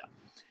ecclesia.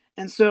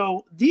 And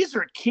so these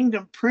are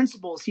kingdom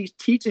principles he's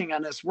teaching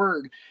on his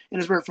word,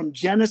 from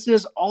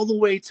Genesis all the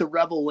way to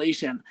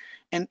Revelation.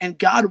 And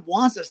God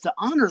wants us to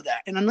honor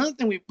that. And another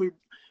thing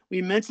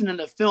we mentioned in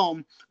the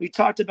film, we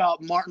talked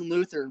about Martin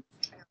Luther,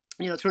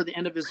 toward the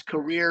end of his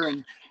career,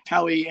 and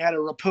how he had a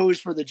repose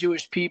for the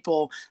Jewish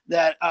people,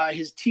 that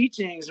his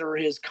teachings or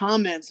his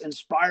comments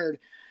inspired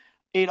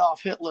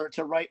Adolf Hitler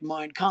to write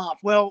Mein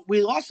Kampf. Well,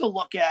 we also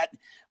look at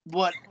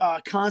what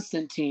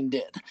Constantine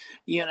did.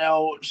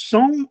 It's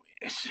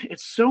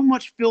so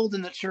much filled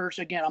in the church.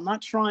 Again, I'm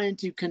not trying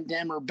to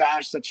condemn or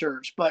bash the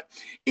church, but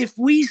if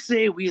we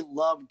say we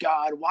love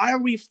God, why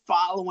are we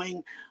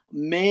following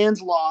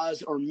man's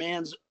laws or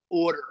man's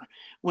order?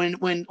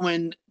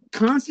 When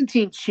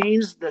Constantine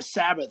changed the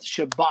Sabbath,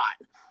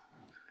 Shabbat,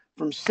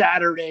 from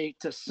Saturday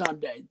to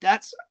Sunday,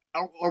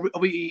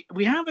 we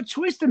have a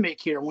choice to make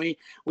here. We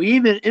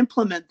even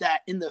implement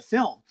that in the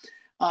film.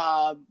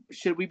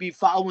 Should we be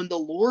following the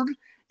Lord?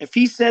 If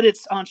he said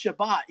it's on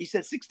Shabbat, he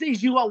said 6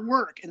 days you will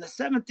work, and the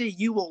seventh day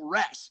you will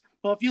rest.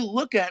 Well, if you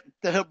look at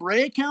the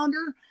Hebraic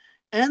calendar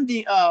and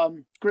the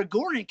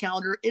Gregorian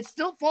calendar, it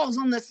still falls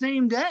on the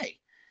same day,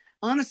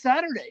 on a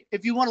Saturday.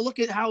 If you want to look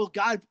at how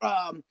God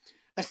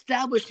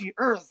established the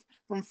earth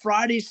from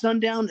Friday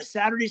sundown to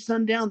Saturday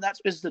sundown, that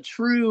is the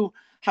true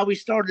how we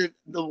started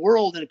the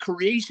world and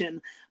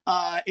creation.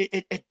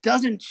 It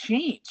doesn't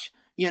change,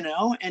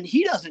 and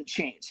he doesn't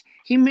change.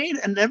 He made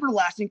an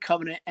everlasting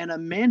covenant and a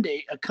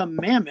mandate, a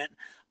commandment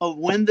of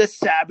when the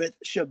Sabbath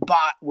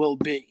Shabbat will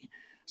be.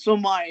 So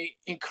my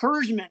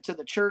encouragement to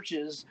the church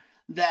is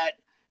that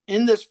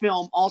in this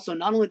film, also,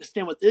 not only to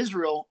stand with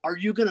Israel, are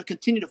you going to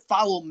continue to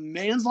follow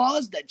man's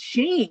laws that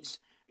changed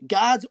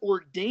God's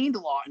ordained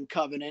law and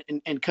covenant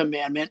and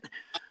commandment?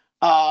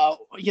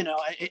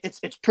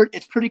 It's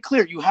pretty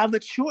clear. You have a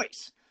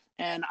choice.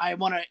 And I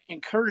want to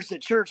encourage the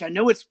church. I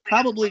know it's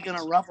probably going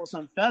to ruffle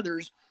some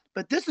feathers,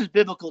 but this is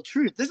biblical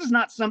truth. This is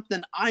not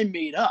something I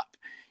made up.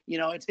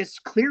 It's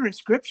clear in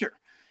Scripture.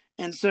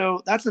 And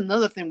so that's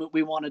another thing that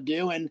we want to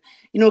do. And,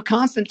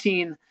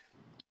 Constantine,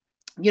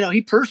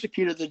 he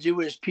persecuted the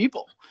Jewish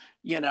people.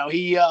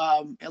 He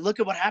look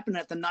at what happened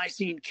at the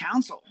Nicene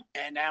Council.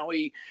 And now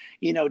he,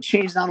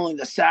 changed not only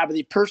the Sabbath,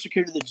 he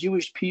persecuted the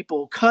Jewish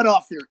people, cut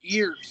off their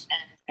ears.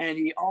 And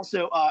he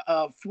also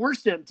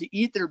forced them to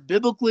eat their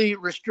biblically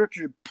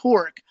restricted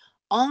pork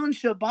on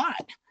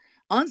Shabbat,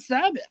 on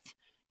Sabbath.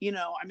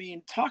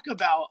 Talk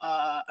about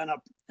an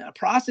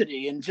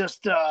atrocity and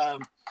just,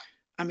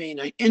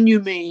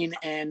 inhumane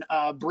and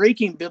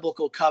breaking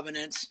biblical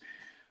covenants.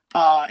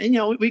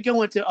 We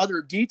go into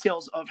other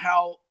details of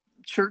how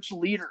church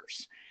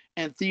leaders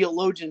and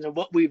theologians and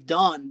what we've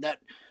done, that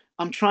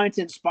I'm trying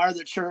to inspire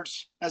the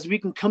church as we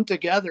can come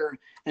together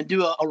and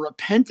do a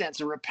repentance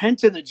and repent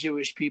to the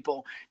Jewish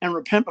people and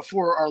repent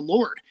before our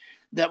Lord.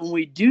 That when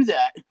we do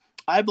that,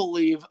 I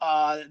believe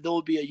there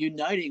will be a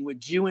uniting with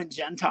Jew and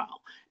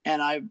Gentile.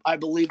 And I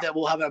believe that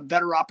we'll have a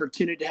better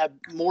opportunity to have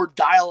more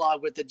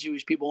dialogue with the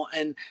Jewish people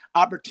and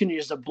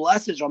opportunities to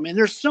bless Israel.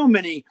 There's so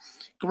many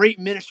great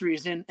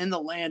ministries in the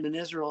land in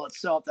Israel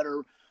itself that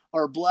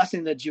are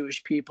blessing the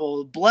Jewish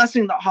people,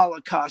 blessing the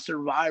Holocaust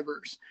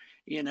survivors,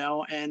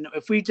 and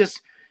if we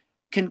just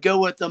can go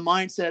with the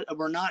mindset of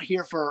we're not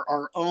here for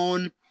our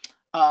own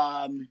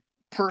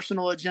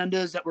personal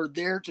agendas, that we're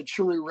there to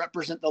truly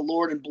represent the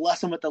Lord and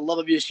bless them with the love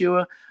of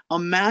Yeshua.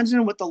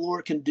 Imagine what the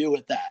Lord can do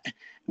with that.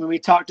 When we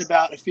talked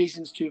about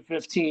Ephesians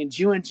 2:15,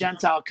 Jew and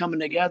Gentile coming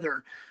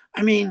together.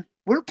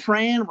 We're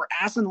praying, we're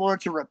asking the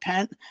Lord to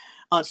repent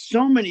on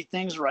so many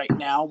things right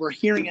now. We're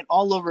hearing it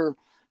all over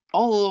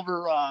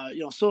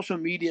social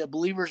media.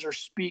 Believers are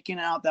speaking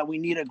out that we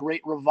need a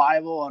great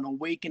revival and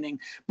awakening,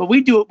 but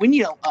we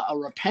need a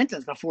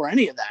repentance before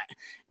any of that.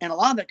 And a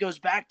lot of that goes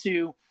back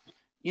to,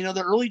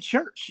 the early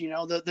church,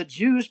 the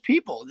Jewish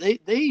people.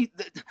 The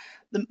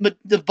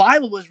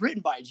Bible was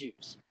written by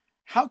Jews.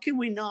 How can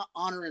we not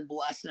honor and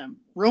bless them?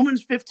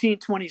 Romans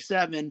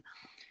 15:27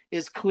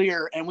 is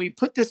clear, and we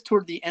put this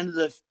toward the end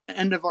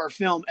of our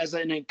film as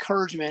an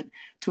encouragement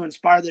to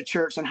inspire the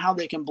church on how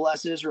they can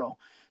bless Israel.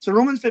 So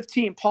Romans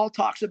 15, Paul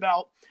talks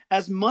about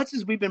as much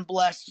as we've been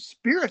blessed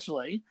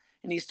spiritually,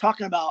 and he's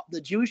talking about the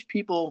Jewish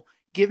people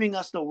giving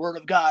us the word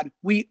of God,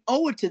 we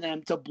owe it to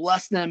them to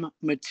bless them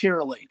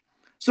materially.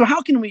 So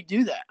how can we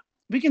do that?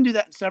 We can do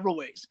that in several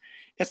ways.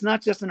 It's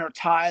not just in our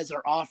tithes,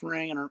 our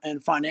offering,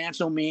 and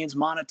financial means,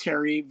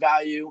 monetary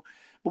value,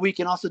 but we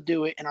can also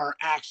do it in our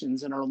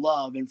actions and our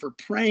love and for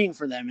praying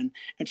for them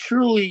and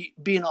truly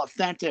being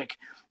authentic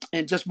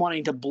and just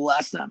wanting to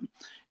bless them.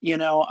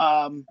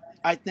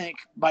 I think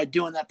by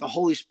doing that, the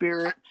Holy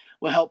Spirit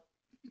will help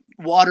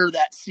water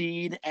that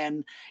seed,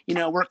 and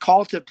we're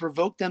called to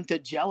provoke them to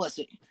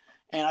jealousy.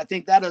 And I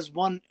think that is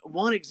one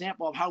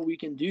example of how we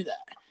can do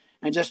that,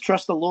 and just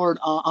trust the Lord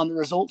on the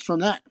results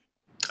from that.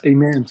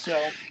 Amen.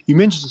 So you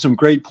mentioned some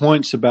great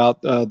points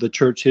about the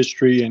church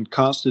history and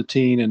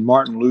Constantine and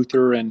Martin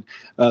Luther and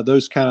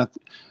those kind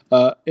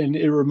of, and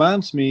it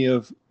reminds me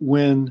of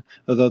when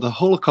the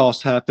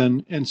Holocaust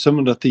happened and some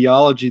of the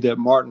theology that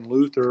Martin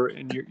Luther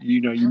and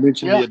you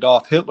mentioned the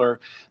Adolf Hitler,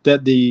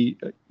 that the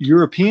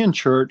European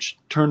church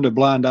turned a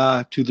blind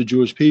eye to the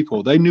Jewish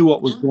people. They knew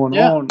what was going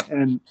on,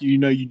 and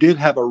you did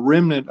have a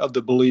remnant of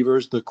the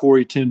believers, the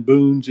Corrie ten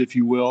Boons, if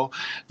you will,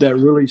 that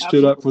really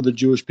stood up for the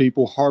Jewish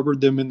people, harbored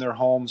them in their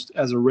homes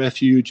as a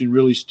refuge, and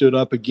really stood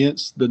up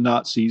against the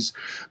Nazis.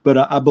 But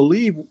I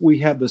believe we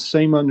have the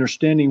same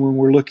understanding when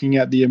we're looking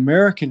at the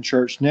American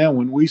church now,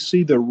 when we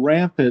see the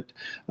rampant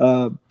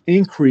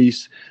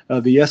increase,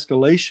 the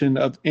escalation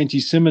of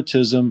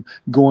anti-Semitism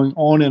going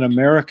on in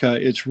America.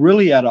 It's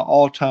really at an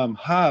all-time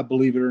high,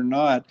 believe it or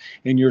not.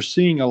 And you're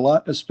seeing a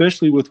lot,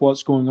 especially with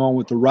what's going on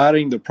with the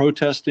rioting, the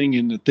protesting,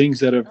 and the things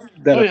that have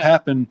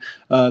happened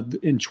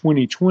in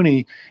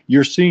 2020.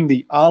 You're seeing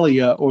the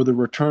aliyah, or the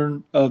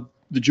return of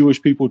the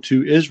Jewish people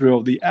to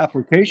Israel, the Yeah,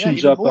 application's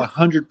even up more.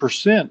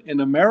 100%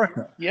 in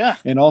America Yeah,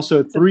 and also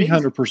it's amazing.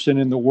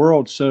 300% in the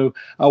world. So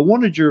I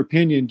wanted your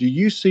opinion. Do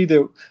you see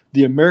that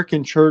the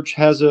American church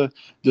has a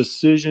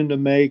decision to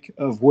make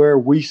of where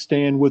we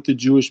stand with the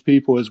Jewish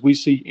people as we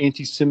see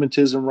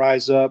anti-Semitism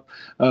rise up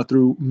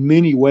through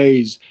many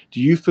ways? Do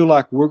you feel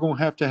like we're going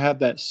to have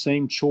that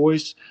same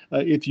choice,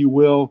 if you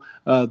will,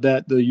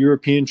 that the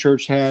European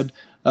church had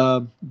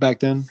back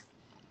then?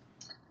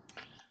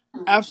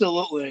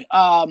 Absolutely.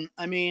 I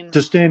mean,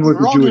 To stand with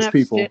we're the all gonna Jewish have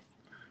to stand. people.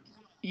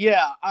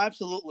 Yeah,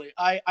 absolutely.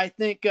 I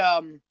think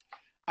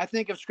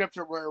of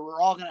scripture where we're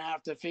all gonna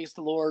have to face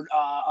the Lord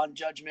on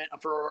judgment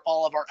for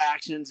all of our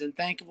actions, and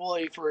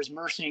thankfully for His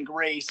mercy and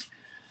grace.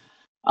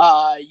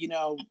 You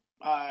know,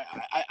 I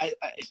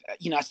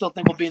still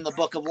think we'll be in the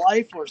book of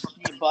life,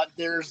 but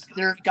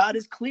God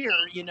is clear.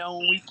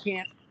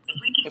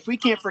 If we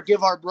can't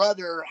forgive our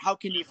brother, how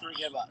can He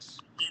forgive us?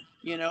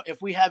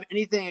 If we have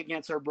anything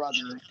against our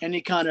brother, any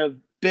kind of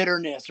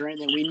bitterness or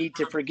anything, we need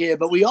to forgive.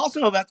 But we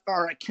also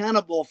are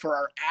accountable for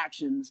our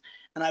actions,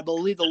 and I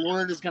believe the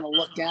Lord is going to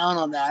look down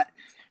on that.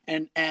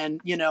 And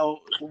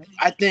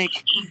I think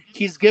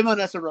He's given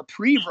us a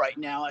reprieve right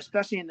now,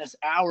 especially in this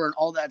hour and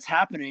all that's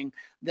happening.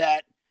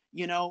 That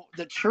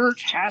the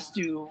church has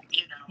to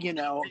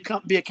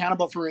be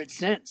accountable for its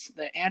sins.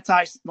 The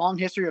long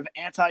history of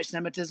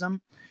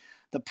anti-Semitism,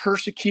 the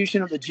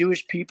persecution of the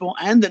Jewish people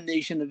and the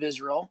nation of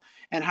Israel,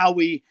 and how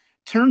we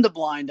turned a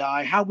blind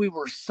eye, how we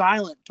were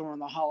silent during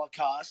the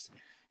Holocaust,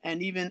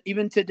 and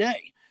even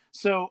today.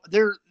 So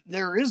there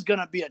is going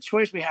to be a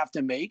choice we have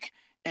to make,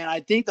 and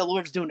I think the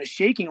Lord's doing a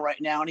shaking right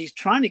now, and He's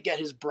trying to get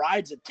His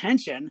bride's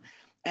attention.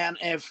 And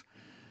if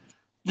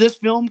this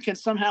film can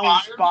somehow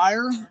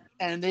inspire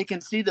and they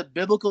can see the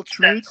biblical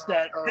truths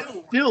that are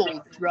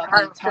filled throughout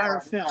the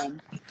entire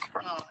film,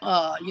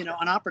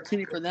 an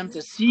opportunity for them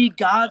to see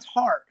God's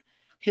heart,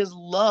 His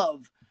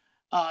love,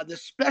 the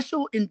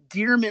special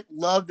endearment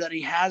love that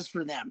He has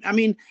for them. I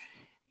mean,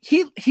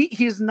 he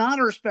is not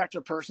a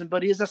respecter person,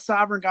 but He is a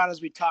sovereign God,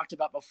 as we talked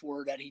about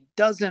before, that He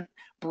doesn't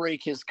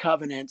break His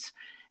covenants.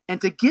 And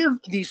to give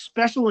these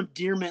special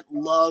endearment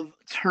love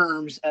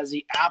terms as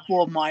the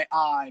apple of my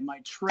eye, my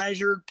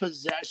treasured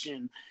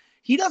possession,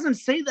 He doesn't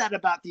say that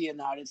about the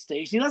United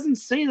States. He doesn't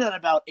say that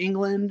about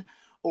England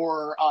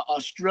or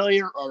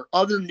Australia or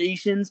other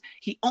nations.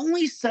 He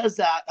only says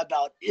that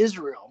about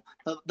Israel,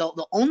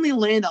 the only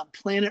land on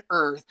planet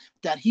Earth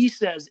that He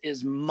says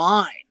is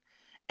mine.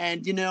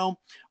 And,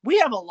 we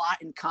have a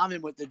lot in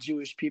common with the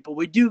Jewish people.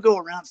 We do go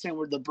around saying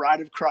we're the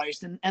bride of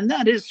Christ, and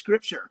that is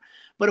scripture.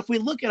 But if we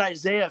look at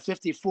Isaiah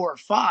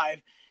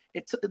 54:5,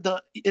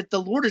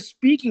 the Lord is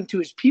speaking to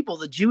His people,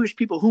 the Jewish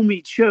people whom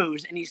He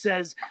chose, and He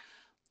says,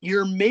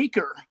 your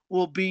maker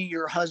will be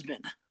your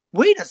husband.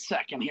 Wait a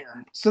second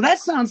here. So that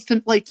sounds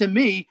like to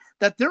me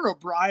that they're a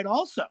bride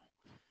also.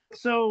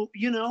 So,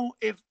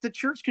 if the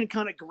church can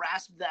kind of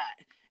grasp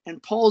that,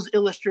 and Paul's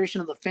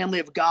illustration of the family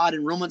of God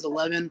in Romans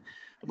 11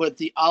 with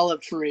the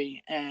olive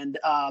tree, and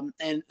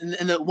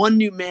the one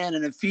new man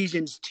in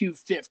Ephesians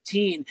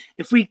 2:15,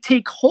 if we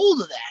take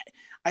hold of that,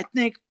 I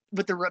think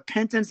with the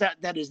repentance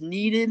that is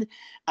needed,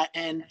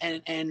 and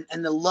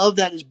the love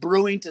that is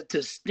brewing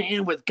to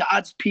stand with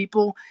God's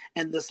people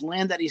and this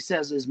land that He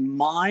says is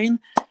mine,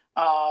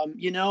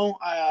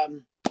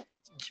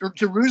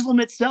 Jerusalem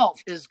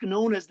itself is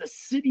known as the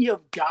city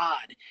of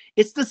God.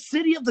 It's the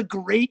city of the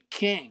great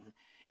King.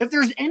 If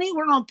there's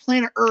anywhere on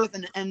planet Earth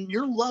and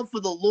your love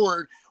for the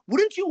Lord,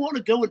 wouldn't you want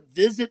to go and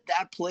visit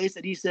that place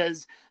that He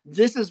says,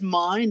 this is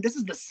mine? This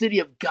is the city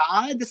of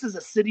God. This is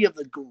the city of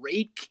the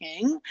great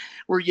King,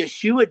 where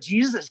Yeshua,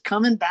 Jesus, is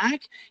coming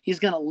back. He's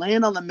going to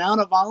land on the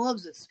Mount of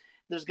Olives.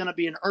 There's going to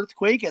be an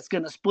earthquake. It's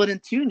going to split in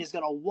two, and He's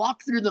going to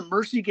walk through the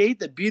mercy gate,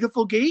 the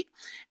beautiful gate,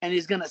 and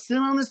He's going to sit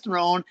on His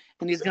throne,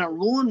 and He's going to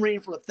rule and reign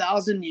for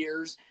 1,000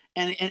 years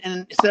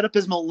and set up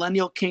His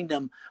millennial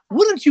kingdom.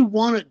 Wouldn't you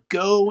want to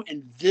go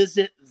and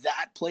visit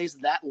that place,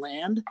 that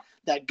land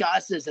that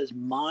God says is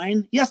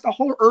mine? Yes, the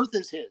whole earth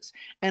is His.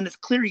 And it's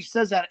clear He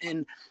says that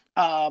in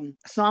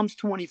Psalms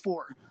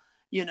 24,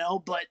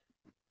 but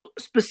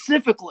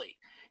specifically,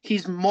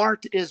 He's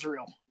marked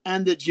Israel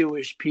and the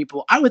Jewish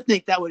people. I would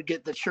think that would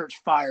get the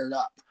church fired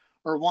up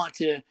or want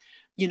to,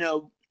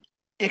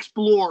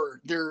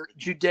 explore their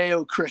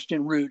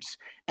Judeo-Christian roots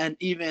and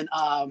even,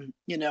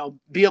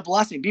 be a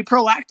blessing, be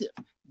proactive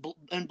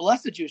and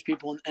bless the Jewish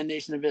people and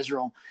nation of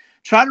Israel.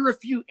 Try to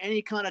refute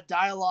any kind of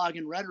dialogue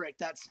and rhetoric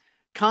that's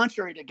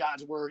contrary to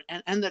God's word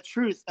and the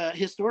truth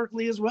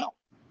historically as well.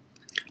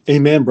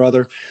 Amen,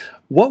 brother.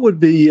 What would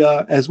be,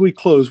 as we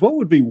close, what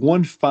would be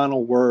one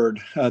final word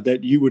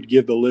that you would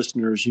give the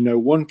listeners?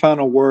 One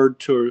final word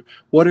to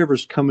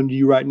whatever's coming to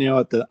you right now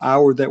at the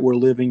hour that we're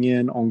living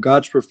in on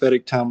God's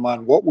prophetic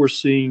timeline, what we're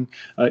seeing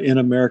in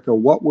America,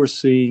 what we're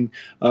seeing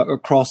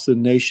across the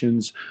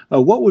nations.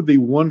 What would be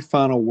one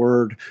final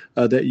word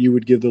that you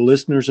would give the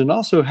listeners, and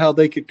also how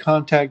they could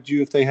contact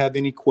you if they have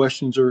any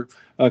questions or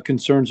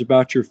concerns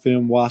about your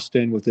film, Why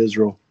Stand with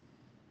Israel?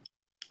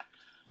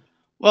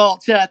 Well,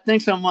 Chad,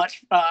 thanks so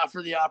much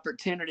for the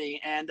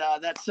opportunity, and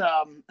and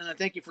I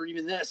thank you for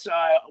even this.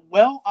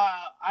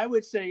 I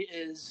would say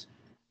is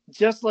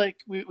just like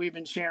we've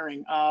been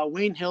sharing.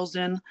 Wayne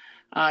Hilsden,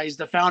 he's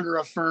the founder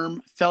of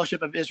Firm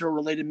Fellowship of Israel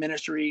Related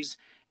Ministries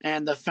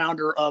and the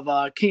founder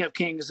of King of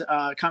Kings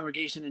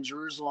congregation in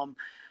Jerusalem.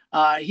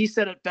 He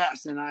said it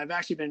best, and I've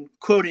actually been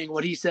quoting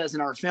what he says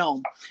in our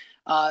film.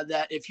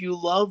 That if you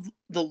love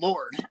the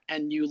Lord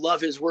and you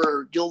love his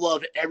word, you'll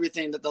love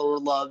everything that the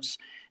Lord loves.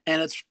 And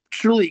it's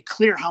truly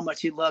clear how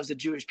much he loves the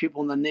Jewish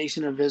people and the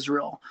nation of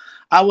Israel.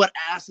 I would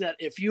ask that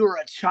if you are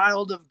a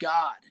child of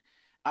God,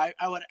 I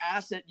would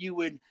ask that you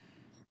would,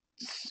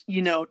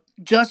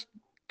 just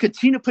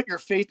continue to put your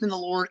faith in the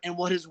Lord and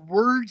what his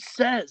word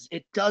says.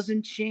 It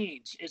doesn't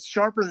change. It's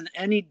sharper than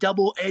any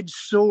double-edged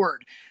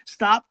sword.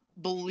 Stop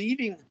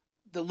believing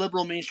the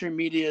liberal mainstream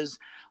media's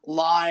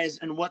lies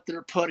and what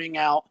they're putting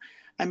out.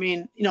 I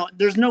mean,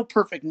 there's no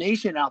perfect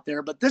nation out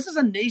there, but this is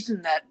a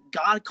nation that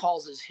God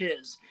calls as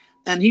his.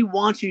 And he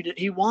wants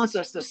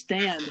us to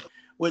stand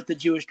with the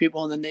Jewish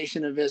people and the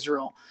nation of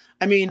Israel.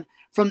 I mean,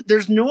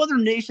 there's no other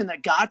nation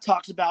that God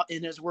talks about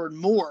in his word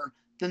more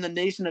than the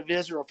nation of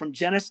Israel, from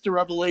Genesis to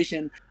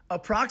Revelation,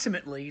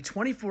 approximately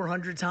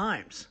 2,400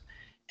 times.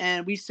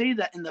 And we see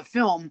that in the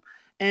film.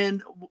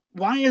 And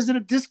why is it a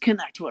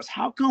disconnect to us?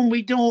 How come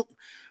we don't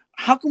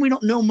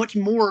know much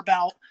more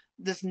about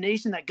this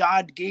nation that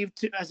God gave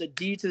to as a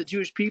deed to the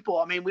Jewish people?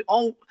 I mean,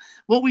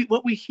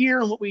 what we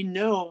hear and what we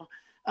know,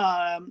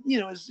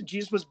 is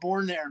Jesus was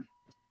born there.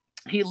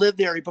 He lived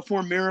there. He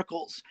performed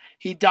miracles.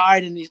 He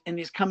died, and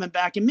he's coming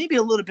back, and maybe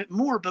a little bit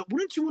more. But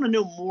wouldn't you want to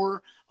know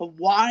more of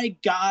why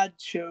God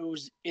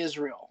chose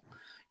Israel?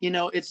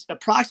 It's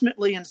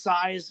approximately in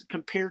size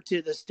compared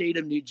to the state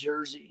of New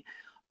Jersey.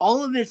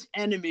 All of its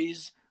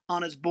enemies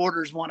on its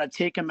borders want to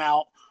take him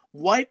out,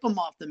 wipe them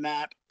off the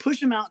map, push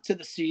them out to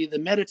the sea, the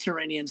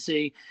Mediterranean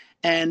Sea,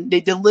 and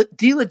they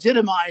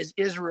delegitimize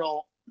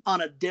Israel on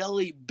a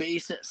daily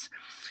basis.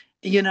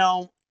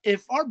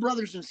 If our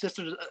brothers and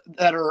sisters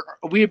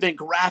we have been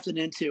grafted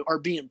into are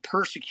being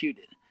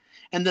persecuted,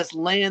 and this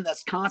land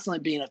that's constantly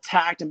being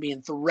attacked and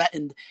being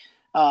threatened,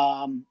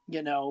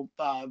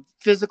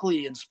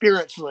 physically and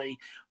spiritually,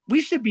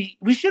 we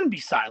shouldn't be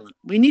silent.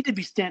 We need to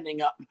be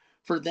standing up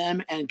for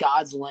them and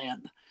God's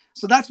land.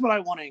 So that's what I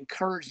want to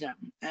encourage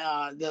them,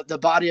 the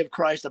body of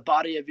Christ, the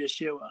body of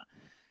Yeshua,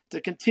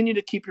 to continue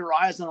to keep your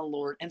eyes on the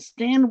Lord and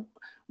stand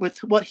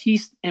with what he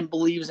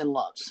believes and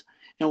loves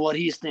and what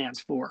he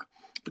stands for.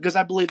 Because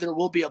I believe there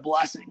will be a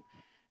blessing,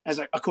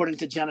 according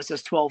to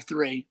Genesis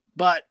 12:3.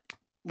 But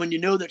when you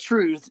know the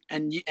truth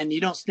and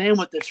you don't stand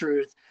with the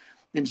truth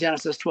in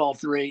Genesis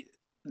 12:3,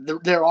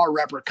 there are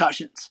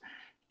repercussions.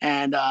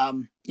 And,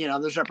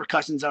 those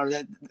repercussions are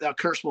that the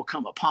curse will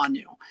come upon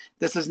you.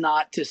 This is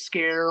not to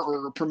scare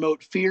or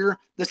promote fear.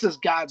 This is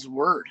God's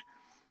word.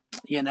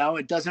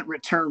 It doesn't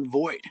return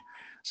void.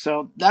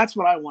 So that's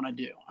what I want to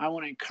do. I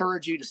want to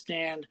encourage you to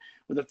stand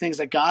with the things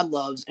that God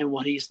loves and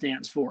what he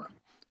stands for.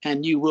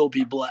 And you will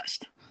be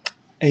blessed.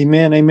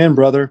 Amen. Amen,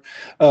 brother.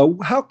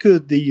 How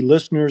could the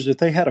listeners, if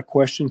they had a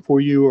question for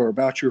you or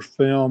about your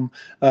film,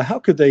 how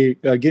could they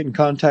get in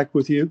contact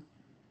with you?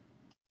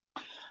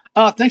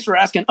 Thanks for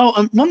asking.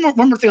 Oh, one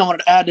more thing I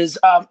wanted to add is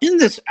in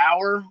this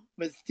hour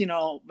with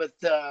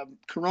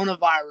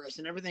coronavirus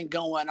and everything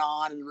going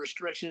on and the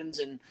restrictions,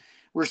 and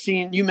we're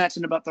seeing, you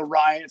mentioned about the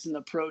riots and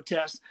the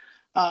protests.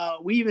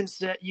 We even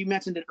said, you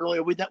mentioned it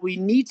earlier, that we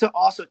need to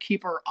also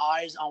keep our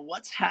eyes on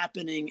what's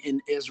happening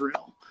in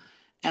Israel.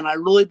 And I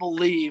really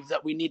believe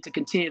that we need to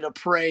continue to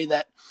pray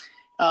that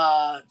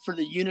for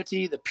the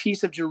unity, the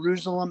peace of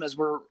Jerusalem, as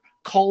we're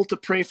called to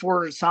pray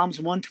for in Psalms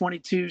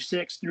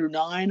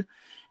 122:6-9.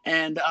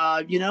 And,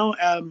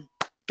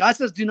 God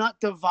says, do not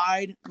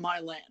divide my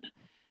land.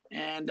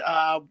 And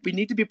we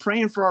need to be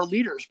praying for our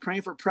leaders,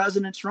 praying for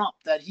President Trump,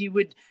 that he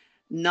would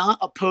not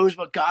oppose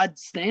what God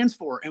stands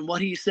for and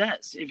what he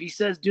says. If he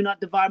says, do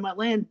not divide my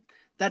land,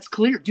 that's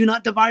clear. Do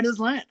not divide his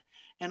land.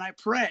 And I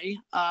pray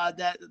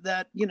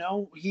that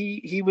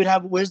he would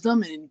have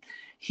wisdom, and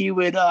he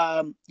would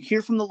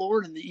hear from the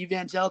Lord and the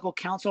evangelical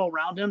council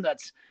around him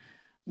that's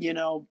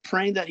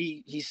praying that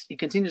he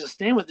continues to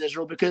stand with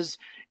Israel, because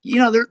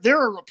there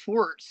are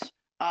reports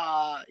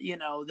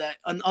that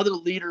on other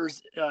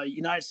leaders,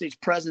 United States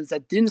presidents,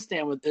 that didn't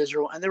stand with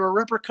Israel, and there were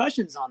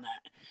repercussions on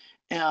that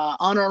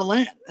on our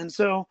land. And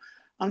so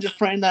I'm just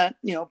praying that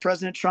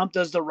President Trump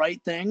does the right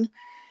thing.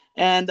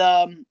 And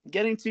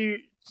getting to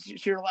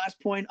your last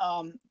point,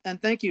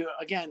 and thank you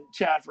again,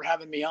 Chad, for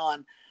having me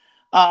on.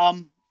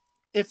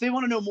 If they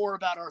want to know more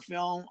about our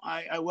film,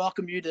 I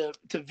welcome you to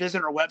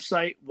visit our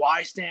website,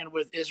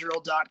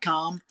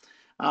 whystandwithisrael.com.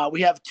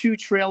 We have 2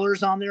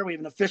 trailers on there. We have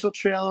an official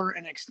trailer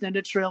and an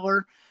extended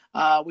trailer.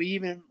 We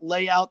even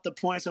lay out the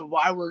points of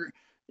why we're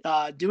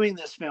doing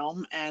this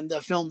film and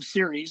the film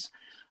series.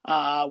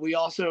 We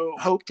also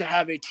hope to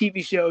have a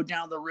TV show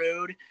down the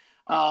road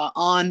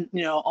on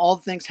all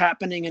the things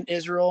happening in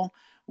Israel,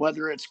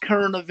 whether it's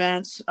current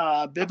events,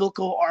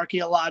 biblical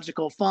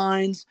archaeological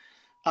finds,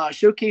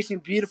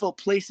 showcasing beautiful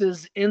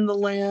places in the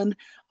land,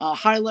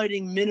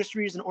 highlighting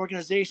ministries and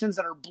organizations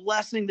that are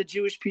blessing the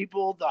Jewish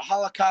people, the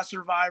Holocaust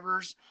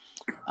survivors.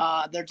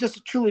 They're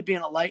just truly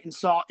being a light and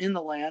salt in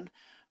the land.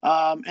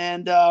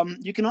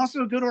 You can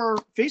also go to our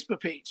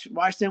Facebook page,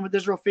 Why Stand With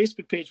Israel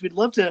Facebook page. We'd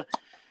love to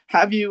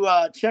have you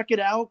check it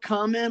out,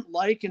 comment,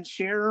 like, and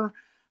share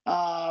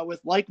with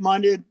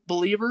like-minded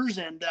believers.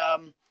 And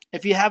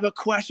if you have a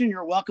question,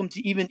 you're welcome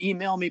to even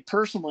email me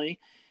personally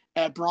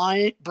at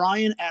Brian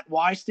at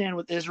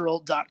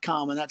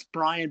whystandwithisrael.com. And that's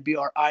Brian,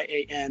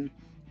 Brian,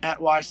 at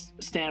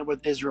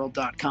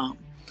whystandwithisrael.com.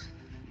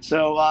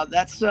 So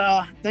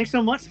thanks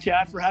so much,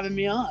 Chad, for having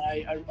me on.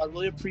 I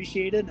really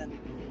appreciate it. And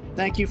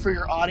thank you for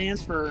your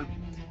audience for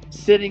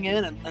sitting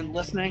in and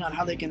listening on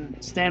how they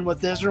can stand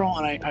with Israel.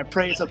 And I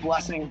pray it's a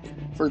blessing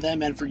for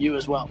them and for you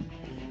as well.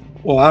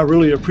 Well, I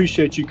really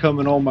appreciate you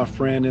coming on, my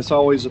friend. It's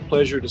always a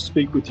pleasure to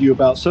speak with you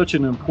about such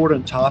an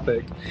important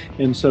topic.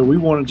 And so we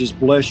want to just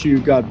bless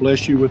you. God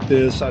bless you with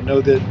this. I know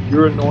that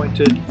you're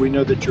anointed. We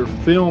know that your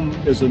film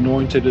is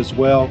anointed as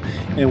well.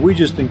 And we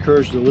just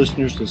encourage the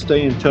listeners to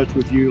stay in touch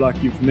with you,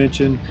 like you've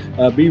mentioned.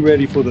 Be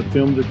ready for the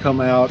film to come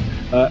out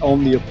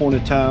on the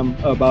appointed time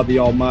by the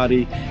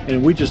Almighty.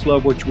 And we just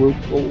love what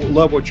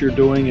you're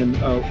doing. And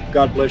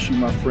God bless you,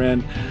 my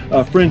friend.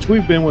 Friends,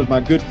 we've been with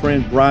my good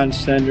friend Brian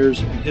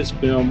Sanders and his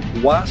film,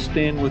 Why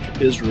Stand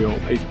With Israel,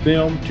 a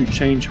film to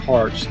change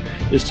hearts.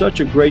 It's such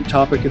a great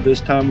topic at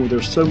this time where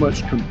there's so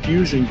much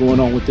confusion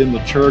going on within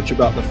the church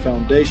about the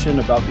foundation,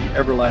 about the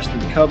everlasting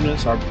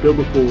covenants, our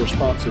biblical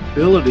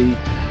responsibility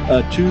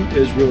to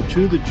Israel,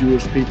 to the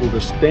Jewish people, to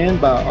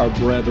stand by our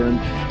brethren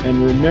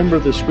and remember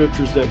the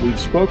scriptures that we've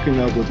spoken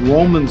of with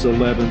Romans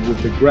 11,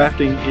 with the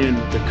grafting in,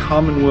 with the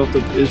commonwealth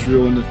of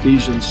Israel in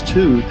Ephesians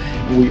 2.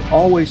 And we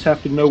always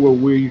have to know where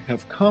we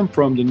have come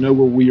from to know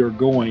where we are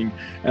going,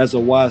 as a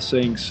wise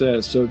saying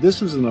says. So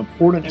this is an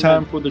important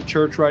time for the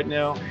church right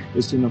now.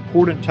 It's an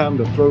important time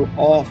to throw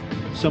off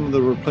some of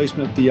the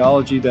replacement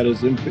theology that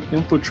has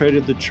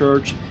infiltrated the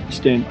church.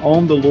 Stand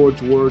on the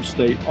Lord's word.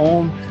 Stay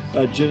on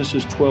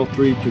Genesis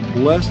 12:3 to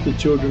bless the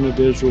children of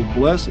Israel.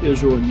 Bless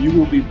Israel and you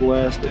will be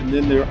blessed. And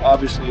then there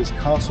obviously is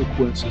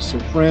consequences. So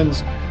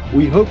friends,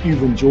 we hope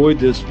you've enjoyed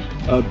this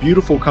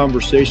beautiful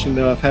conversation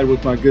that I've had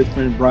with my good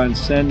friend Brian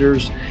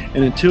Sanders.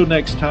 And until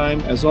next time,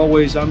 as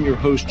always, I'm your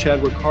host,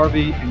 Chadwick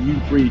Harvey, and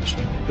you've reached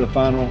the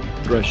final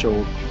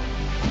threshold.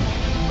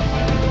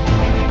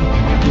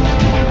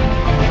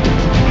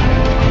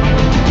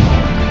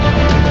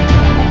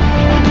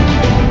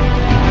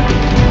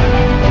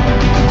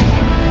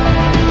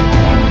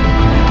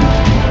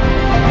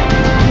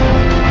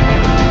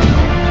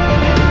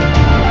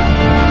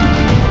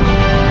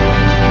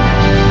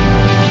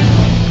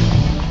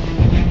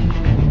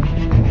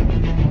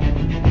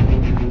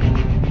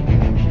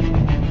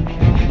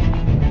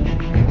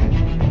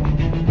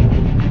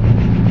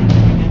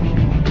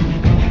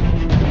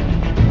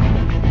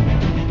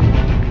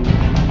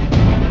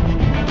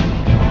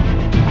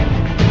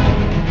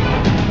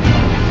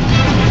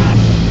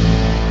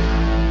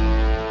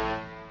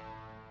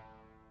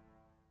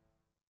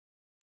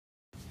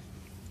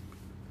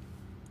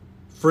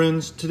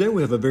 Friends, today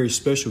we have a very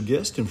special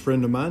guest and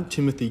friend of mine,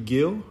 Timothy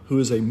Gill, who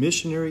is a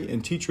missionary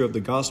and teacher of the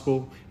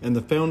gospel and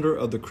the founder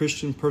of the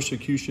Christian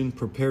Persecution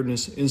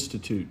Preparedness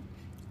Institute.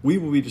 We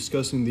will be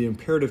discussing the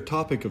imperative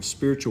topic of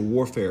spiritual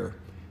warfare.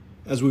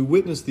 As we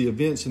witness the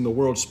events in the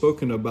world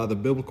spoken of by the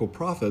biblical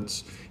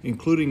prophets,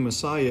 including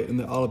Messiah in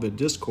the Olivet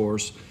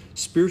Discourse,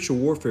 spiritual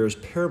warfare is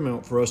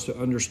paramount for us to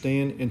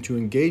understand and to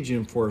engage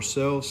in for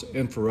ourselves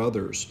and for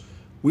others.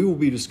 We will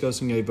be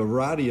discussing a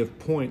variety of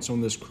points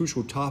on this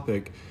crucial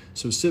topic,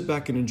 so sit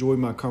back and enjoy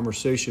my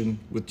conversation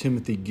with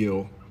Timothy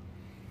Gill.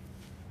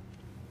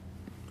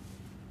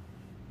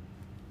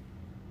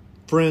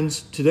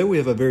 Friends, today we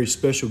have a very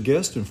special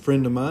guest and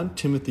friend of mine,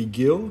 Timothy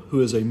Gill,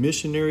 who is a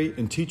missionary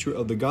and teacher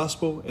of the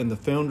gospel and the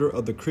founder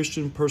of the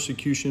Christian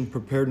Persecution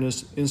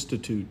Preparedness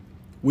Institute.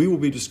 We will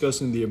be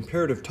discussing the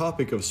imperative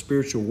topic of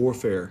spiritual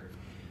warfare.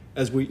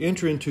 As we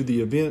enter into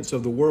the events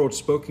of the world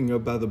spoken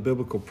of by the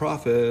biblical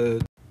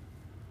prophet.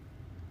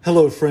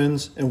 Hello,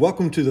 friends, and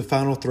welcome to The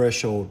Final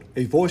Threshold,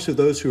 a voice of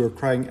those who are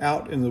crying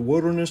out in the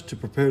wilderness to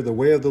prepare the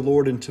way of the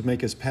Lord and to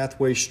make his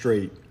pathway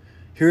straight.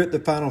 Here at The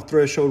Final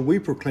Threshold, we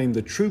proclaim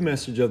the true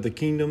message of the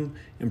kingdom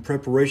in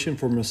preparation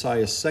for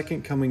Messiah's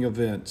second coming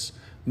events.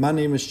 My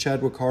name is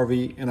Chadwick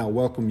Harvey, and I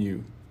welcome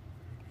you.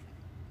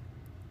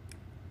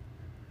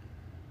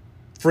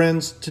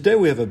 Friends, today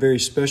we have a very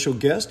special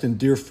guest and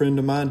dear friend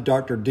of mine,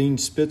 Dr. Dean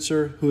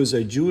Spitzer, who is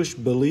a Jewish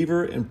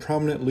believer and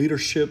prominent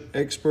leadership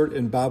expert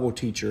and Bible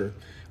teacher.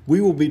 We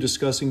will be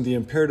discussing the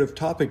imperative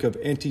topic of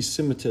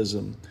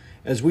anti-Semitism.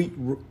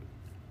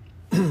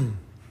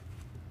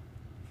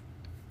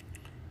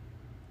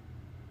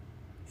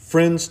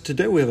 Friends,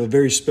 today we have a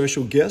very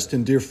special guest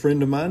and dear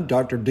friend of mine,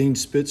 Dr. Dean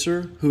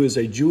Spitzer, who is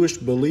a Jewish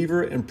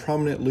believer and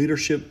prominent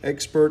leadership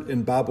expert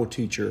and Bible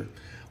teacher.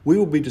 We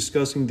will be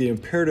discussing the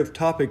imperative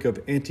topic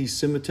of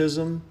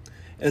anti-Semitism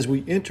as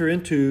we enter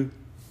into... .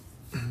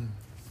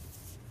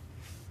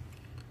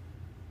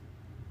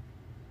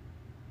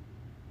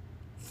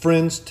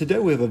 Friends, today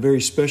we have a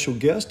very special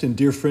guest and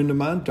dear friend of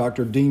mine,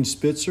 Dr. Dean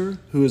Spitzer,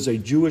 who is a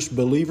Jewish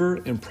believer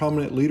and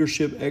prominent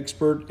leadership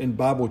expert and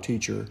Bible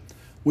teacher.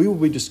 We will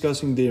be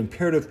discussing the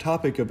imperative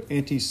topic of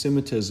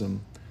anti-Semitism.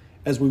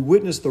 As we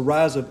witness the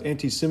rise of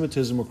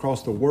anti-Semitism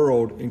across the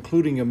world,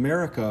 including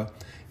America,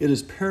 it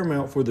is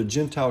paramount for the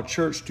Gentile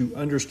Church to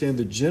understand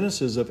the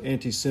genesis of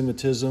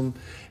anti-Semitism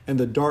and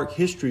the dark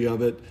history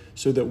of it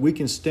so that we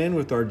can stand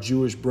with our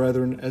Jewish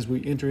brethren as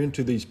we enter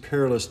into these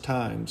perilous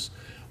times.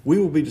 We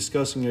will be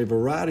discussing a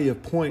variety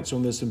of points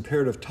on this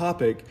imperative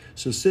topic,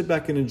 so sit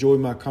back and enjoy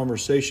my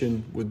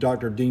conversation with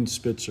Dr. Dean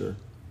Spitzer.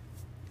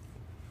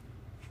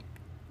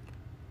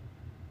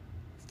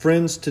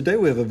 Friends, today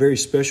we have a very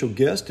special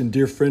guest and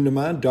dear friend of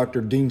mine,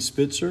 Dr. Dean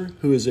Spitzer,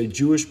 who is a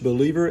Jewish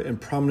believer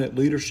and prominent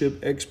leadership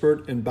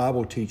expert and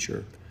Bible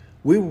teacher.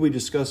 We will be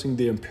discussing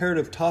the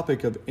imperative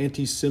topic of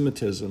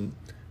anti-Semitism.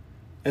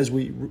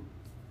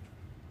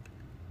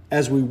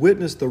 As we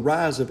witness the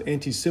rise of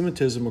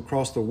anti-Semitism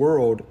across the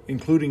world,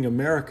 including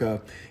America,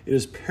 it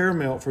is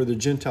paramount for the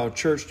Gentile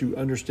Church to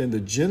understand the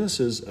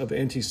genesis of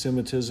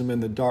anti-Semitism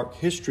and the dark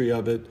history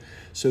of it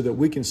so that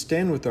we can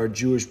stand with our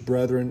Jewish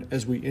brethren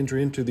as we enter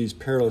into these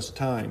perilous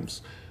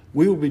times.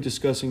 We will be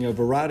discussing a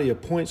variety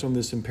of points on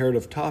this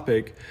imperative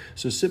topic,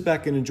 so sit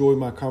back and enjoy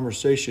my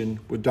conversation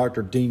with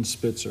Dr. Dean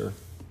Spitzer.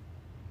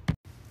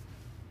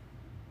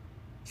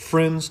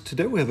 Friends,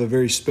 today we have a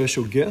very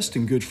special guest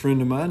and good friend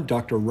of mine,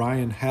 Dr.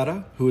 Ryan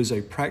Hatta, who is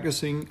a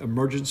practicing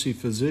emergency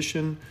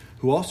physician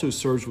who also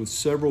serves with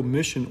several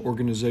mission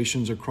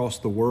organizations across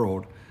the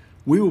world.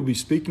 We will be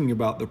speaking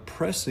about the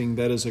pressing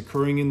that is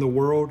occurring in the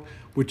world,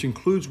 which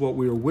includes what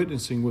we are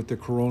witnessing with the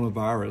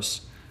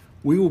coronavirus.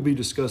 We will be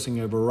discussing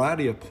a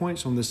variety of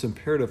points on this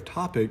imperative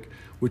topic,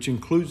 which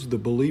includes the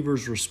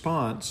believer's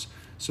response.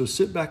 So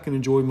sit back and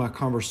enjoy my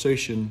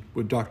conversation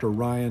with Dr.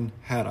 Ryan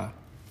Hatta.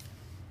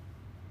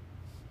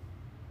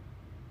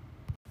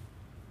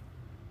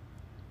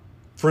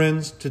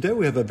 Friends, today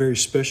we have a very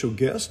special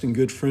guest and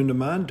good friend of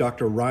mine,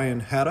 Dr.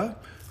 Ryan Hatta,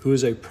 who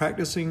is a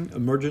practicing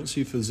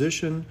emergency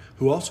physician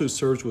who also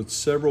serves with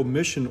several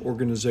mission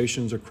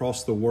organizations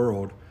across the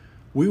world.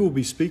 We will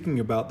be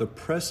speaking about the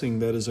pressing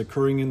that is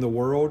occurring in the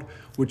world,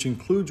 which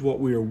includes what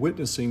we are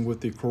witnessing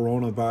with the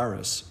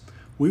coronavirus.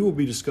 We will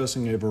be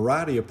discussing a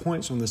variety of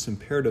points on this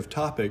imperative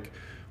topic,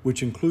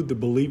 which include the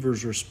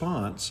believer's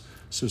response.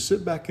 So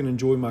sit back and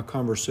enjoy my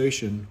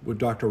conversation with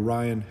Dr.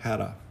 Ryan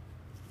Hatta.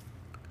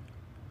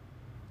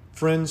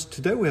 Friends,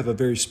 today we have a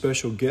very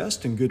special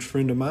guest and good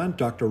friend of mine,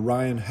 Dr.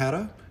 Ryan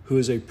Hatta, who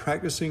is a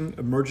practicing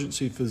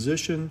emergency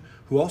physician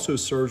who also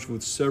serves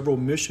with several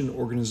mission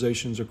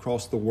organizations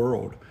across the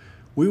world.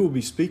 We will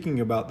be speaking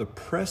about the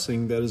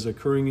pressing that is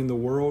occurring in the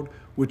world,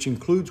 which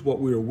includes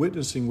what we are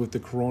witnessing with the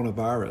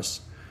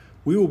coronavirus.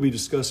 We will be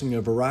discussing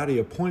a variety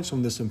of points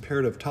on this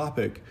imperative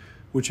topic,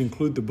 which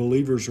include the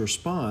believer's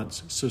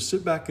response. So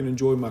sit back and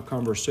enjoy my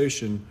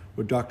conversation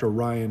with Dr.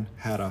 Ryan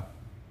Hatta.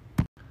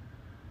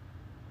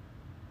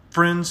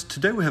 Friends,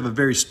 today we have a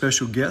very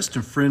special guest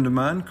and friend of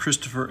mine,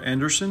 Christopher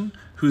Anderson,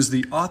 who is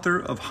the author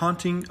of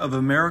Haunting of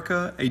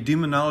America, a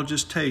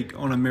Demonologist's Take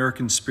on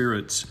American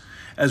Spirits.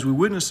 As we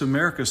witness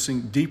America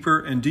sink deeper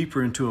and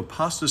deeper into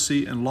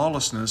apostasy and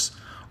lawlessness,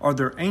 are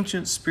there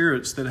ancient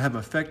spirits that have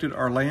affected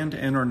our land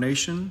and our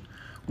nation?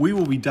 We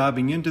will be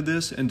diving into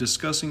this and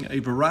discussing a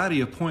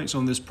variety of points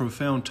on this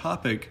profound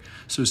topic,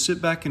 so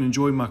sit back and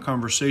enjoy my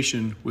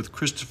conversation with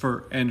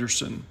Christopher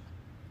Anderson.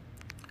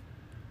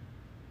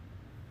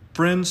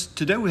 Friends,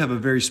 today we have a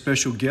very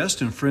special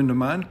guest and friend of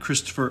mine,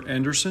 Christopher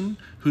Anderson,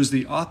 who is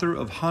the author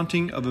of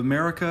Haunting of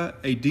America,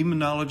 a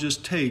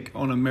Demonologist's Take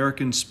on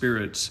American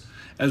Spirits.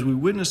 As we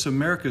witness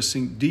America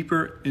sink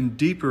deeper and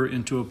deeper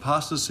into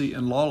apostasy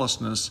and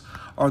lawlessness,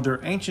 are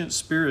there ancient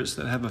spirits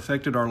that have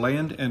affected our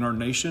land and our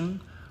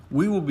nation?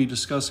 We will be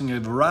discussing a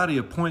variety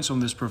of points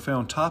on this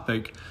profound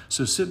topic,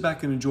 so sit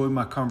back and enjoy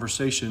my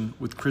conversation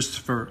with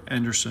Christopher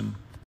Anderson.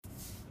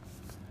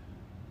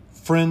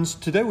 Friends,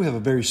 today we have a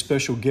very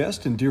special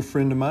guest and dear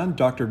friend of mine,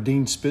 Dr.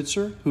 Dean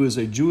Spitzer, who is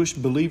a Jewish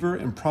believer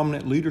and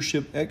prominent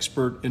leadership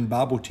expert and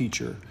Bible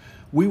teacher.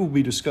 We will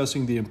be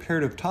discussing the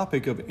imperative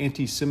topic of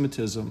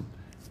anti-Semitism.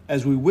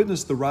 As we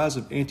witness the rise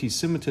of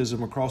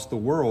anti-Semitism across the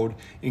world,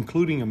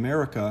 including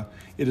America,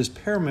 it is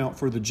paramount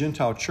for the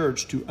Gentile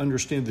Church to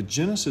understand the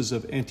genesis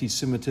of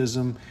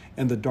anti-Semitism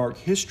and the dark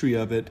history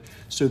of it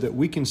so that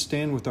we can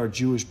stand with our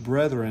Jewish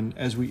brethren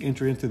as we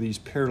enter into these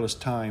perilous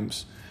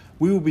times.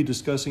 We will be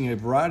discussing a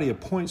variety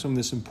of points on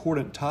this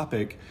important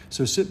topic,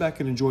 so sit back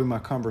and enjoy my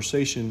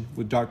conversation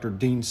with Dr.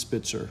 Dean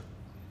Spitzer.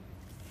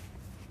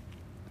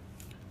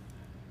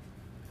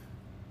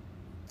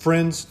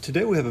 Friends,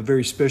 today we have a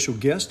very special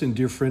guest and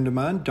dear friend of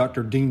mine,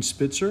 Dr. Dean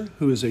Spitzer,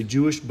 who is a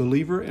Jewish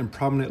believer and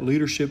prominent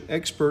leadership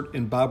expert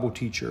and Bible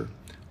teacher.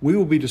 We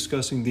will be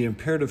discussing the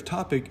imperative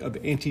topic of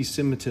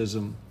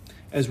anti-Semitism.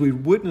 As we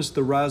witness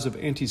the rise of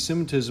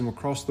anti-Semitism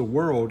across the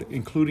world,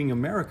 including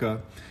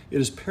America, it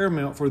is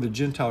paramount for the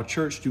Gentile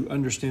Church to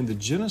understand the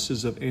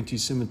genesis of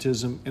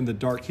anti-Semitism and the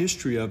dark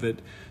history of it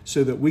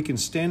so that we can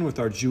stand with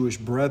our Jewish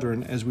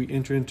brethren as we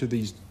enter into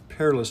these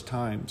perilous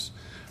times.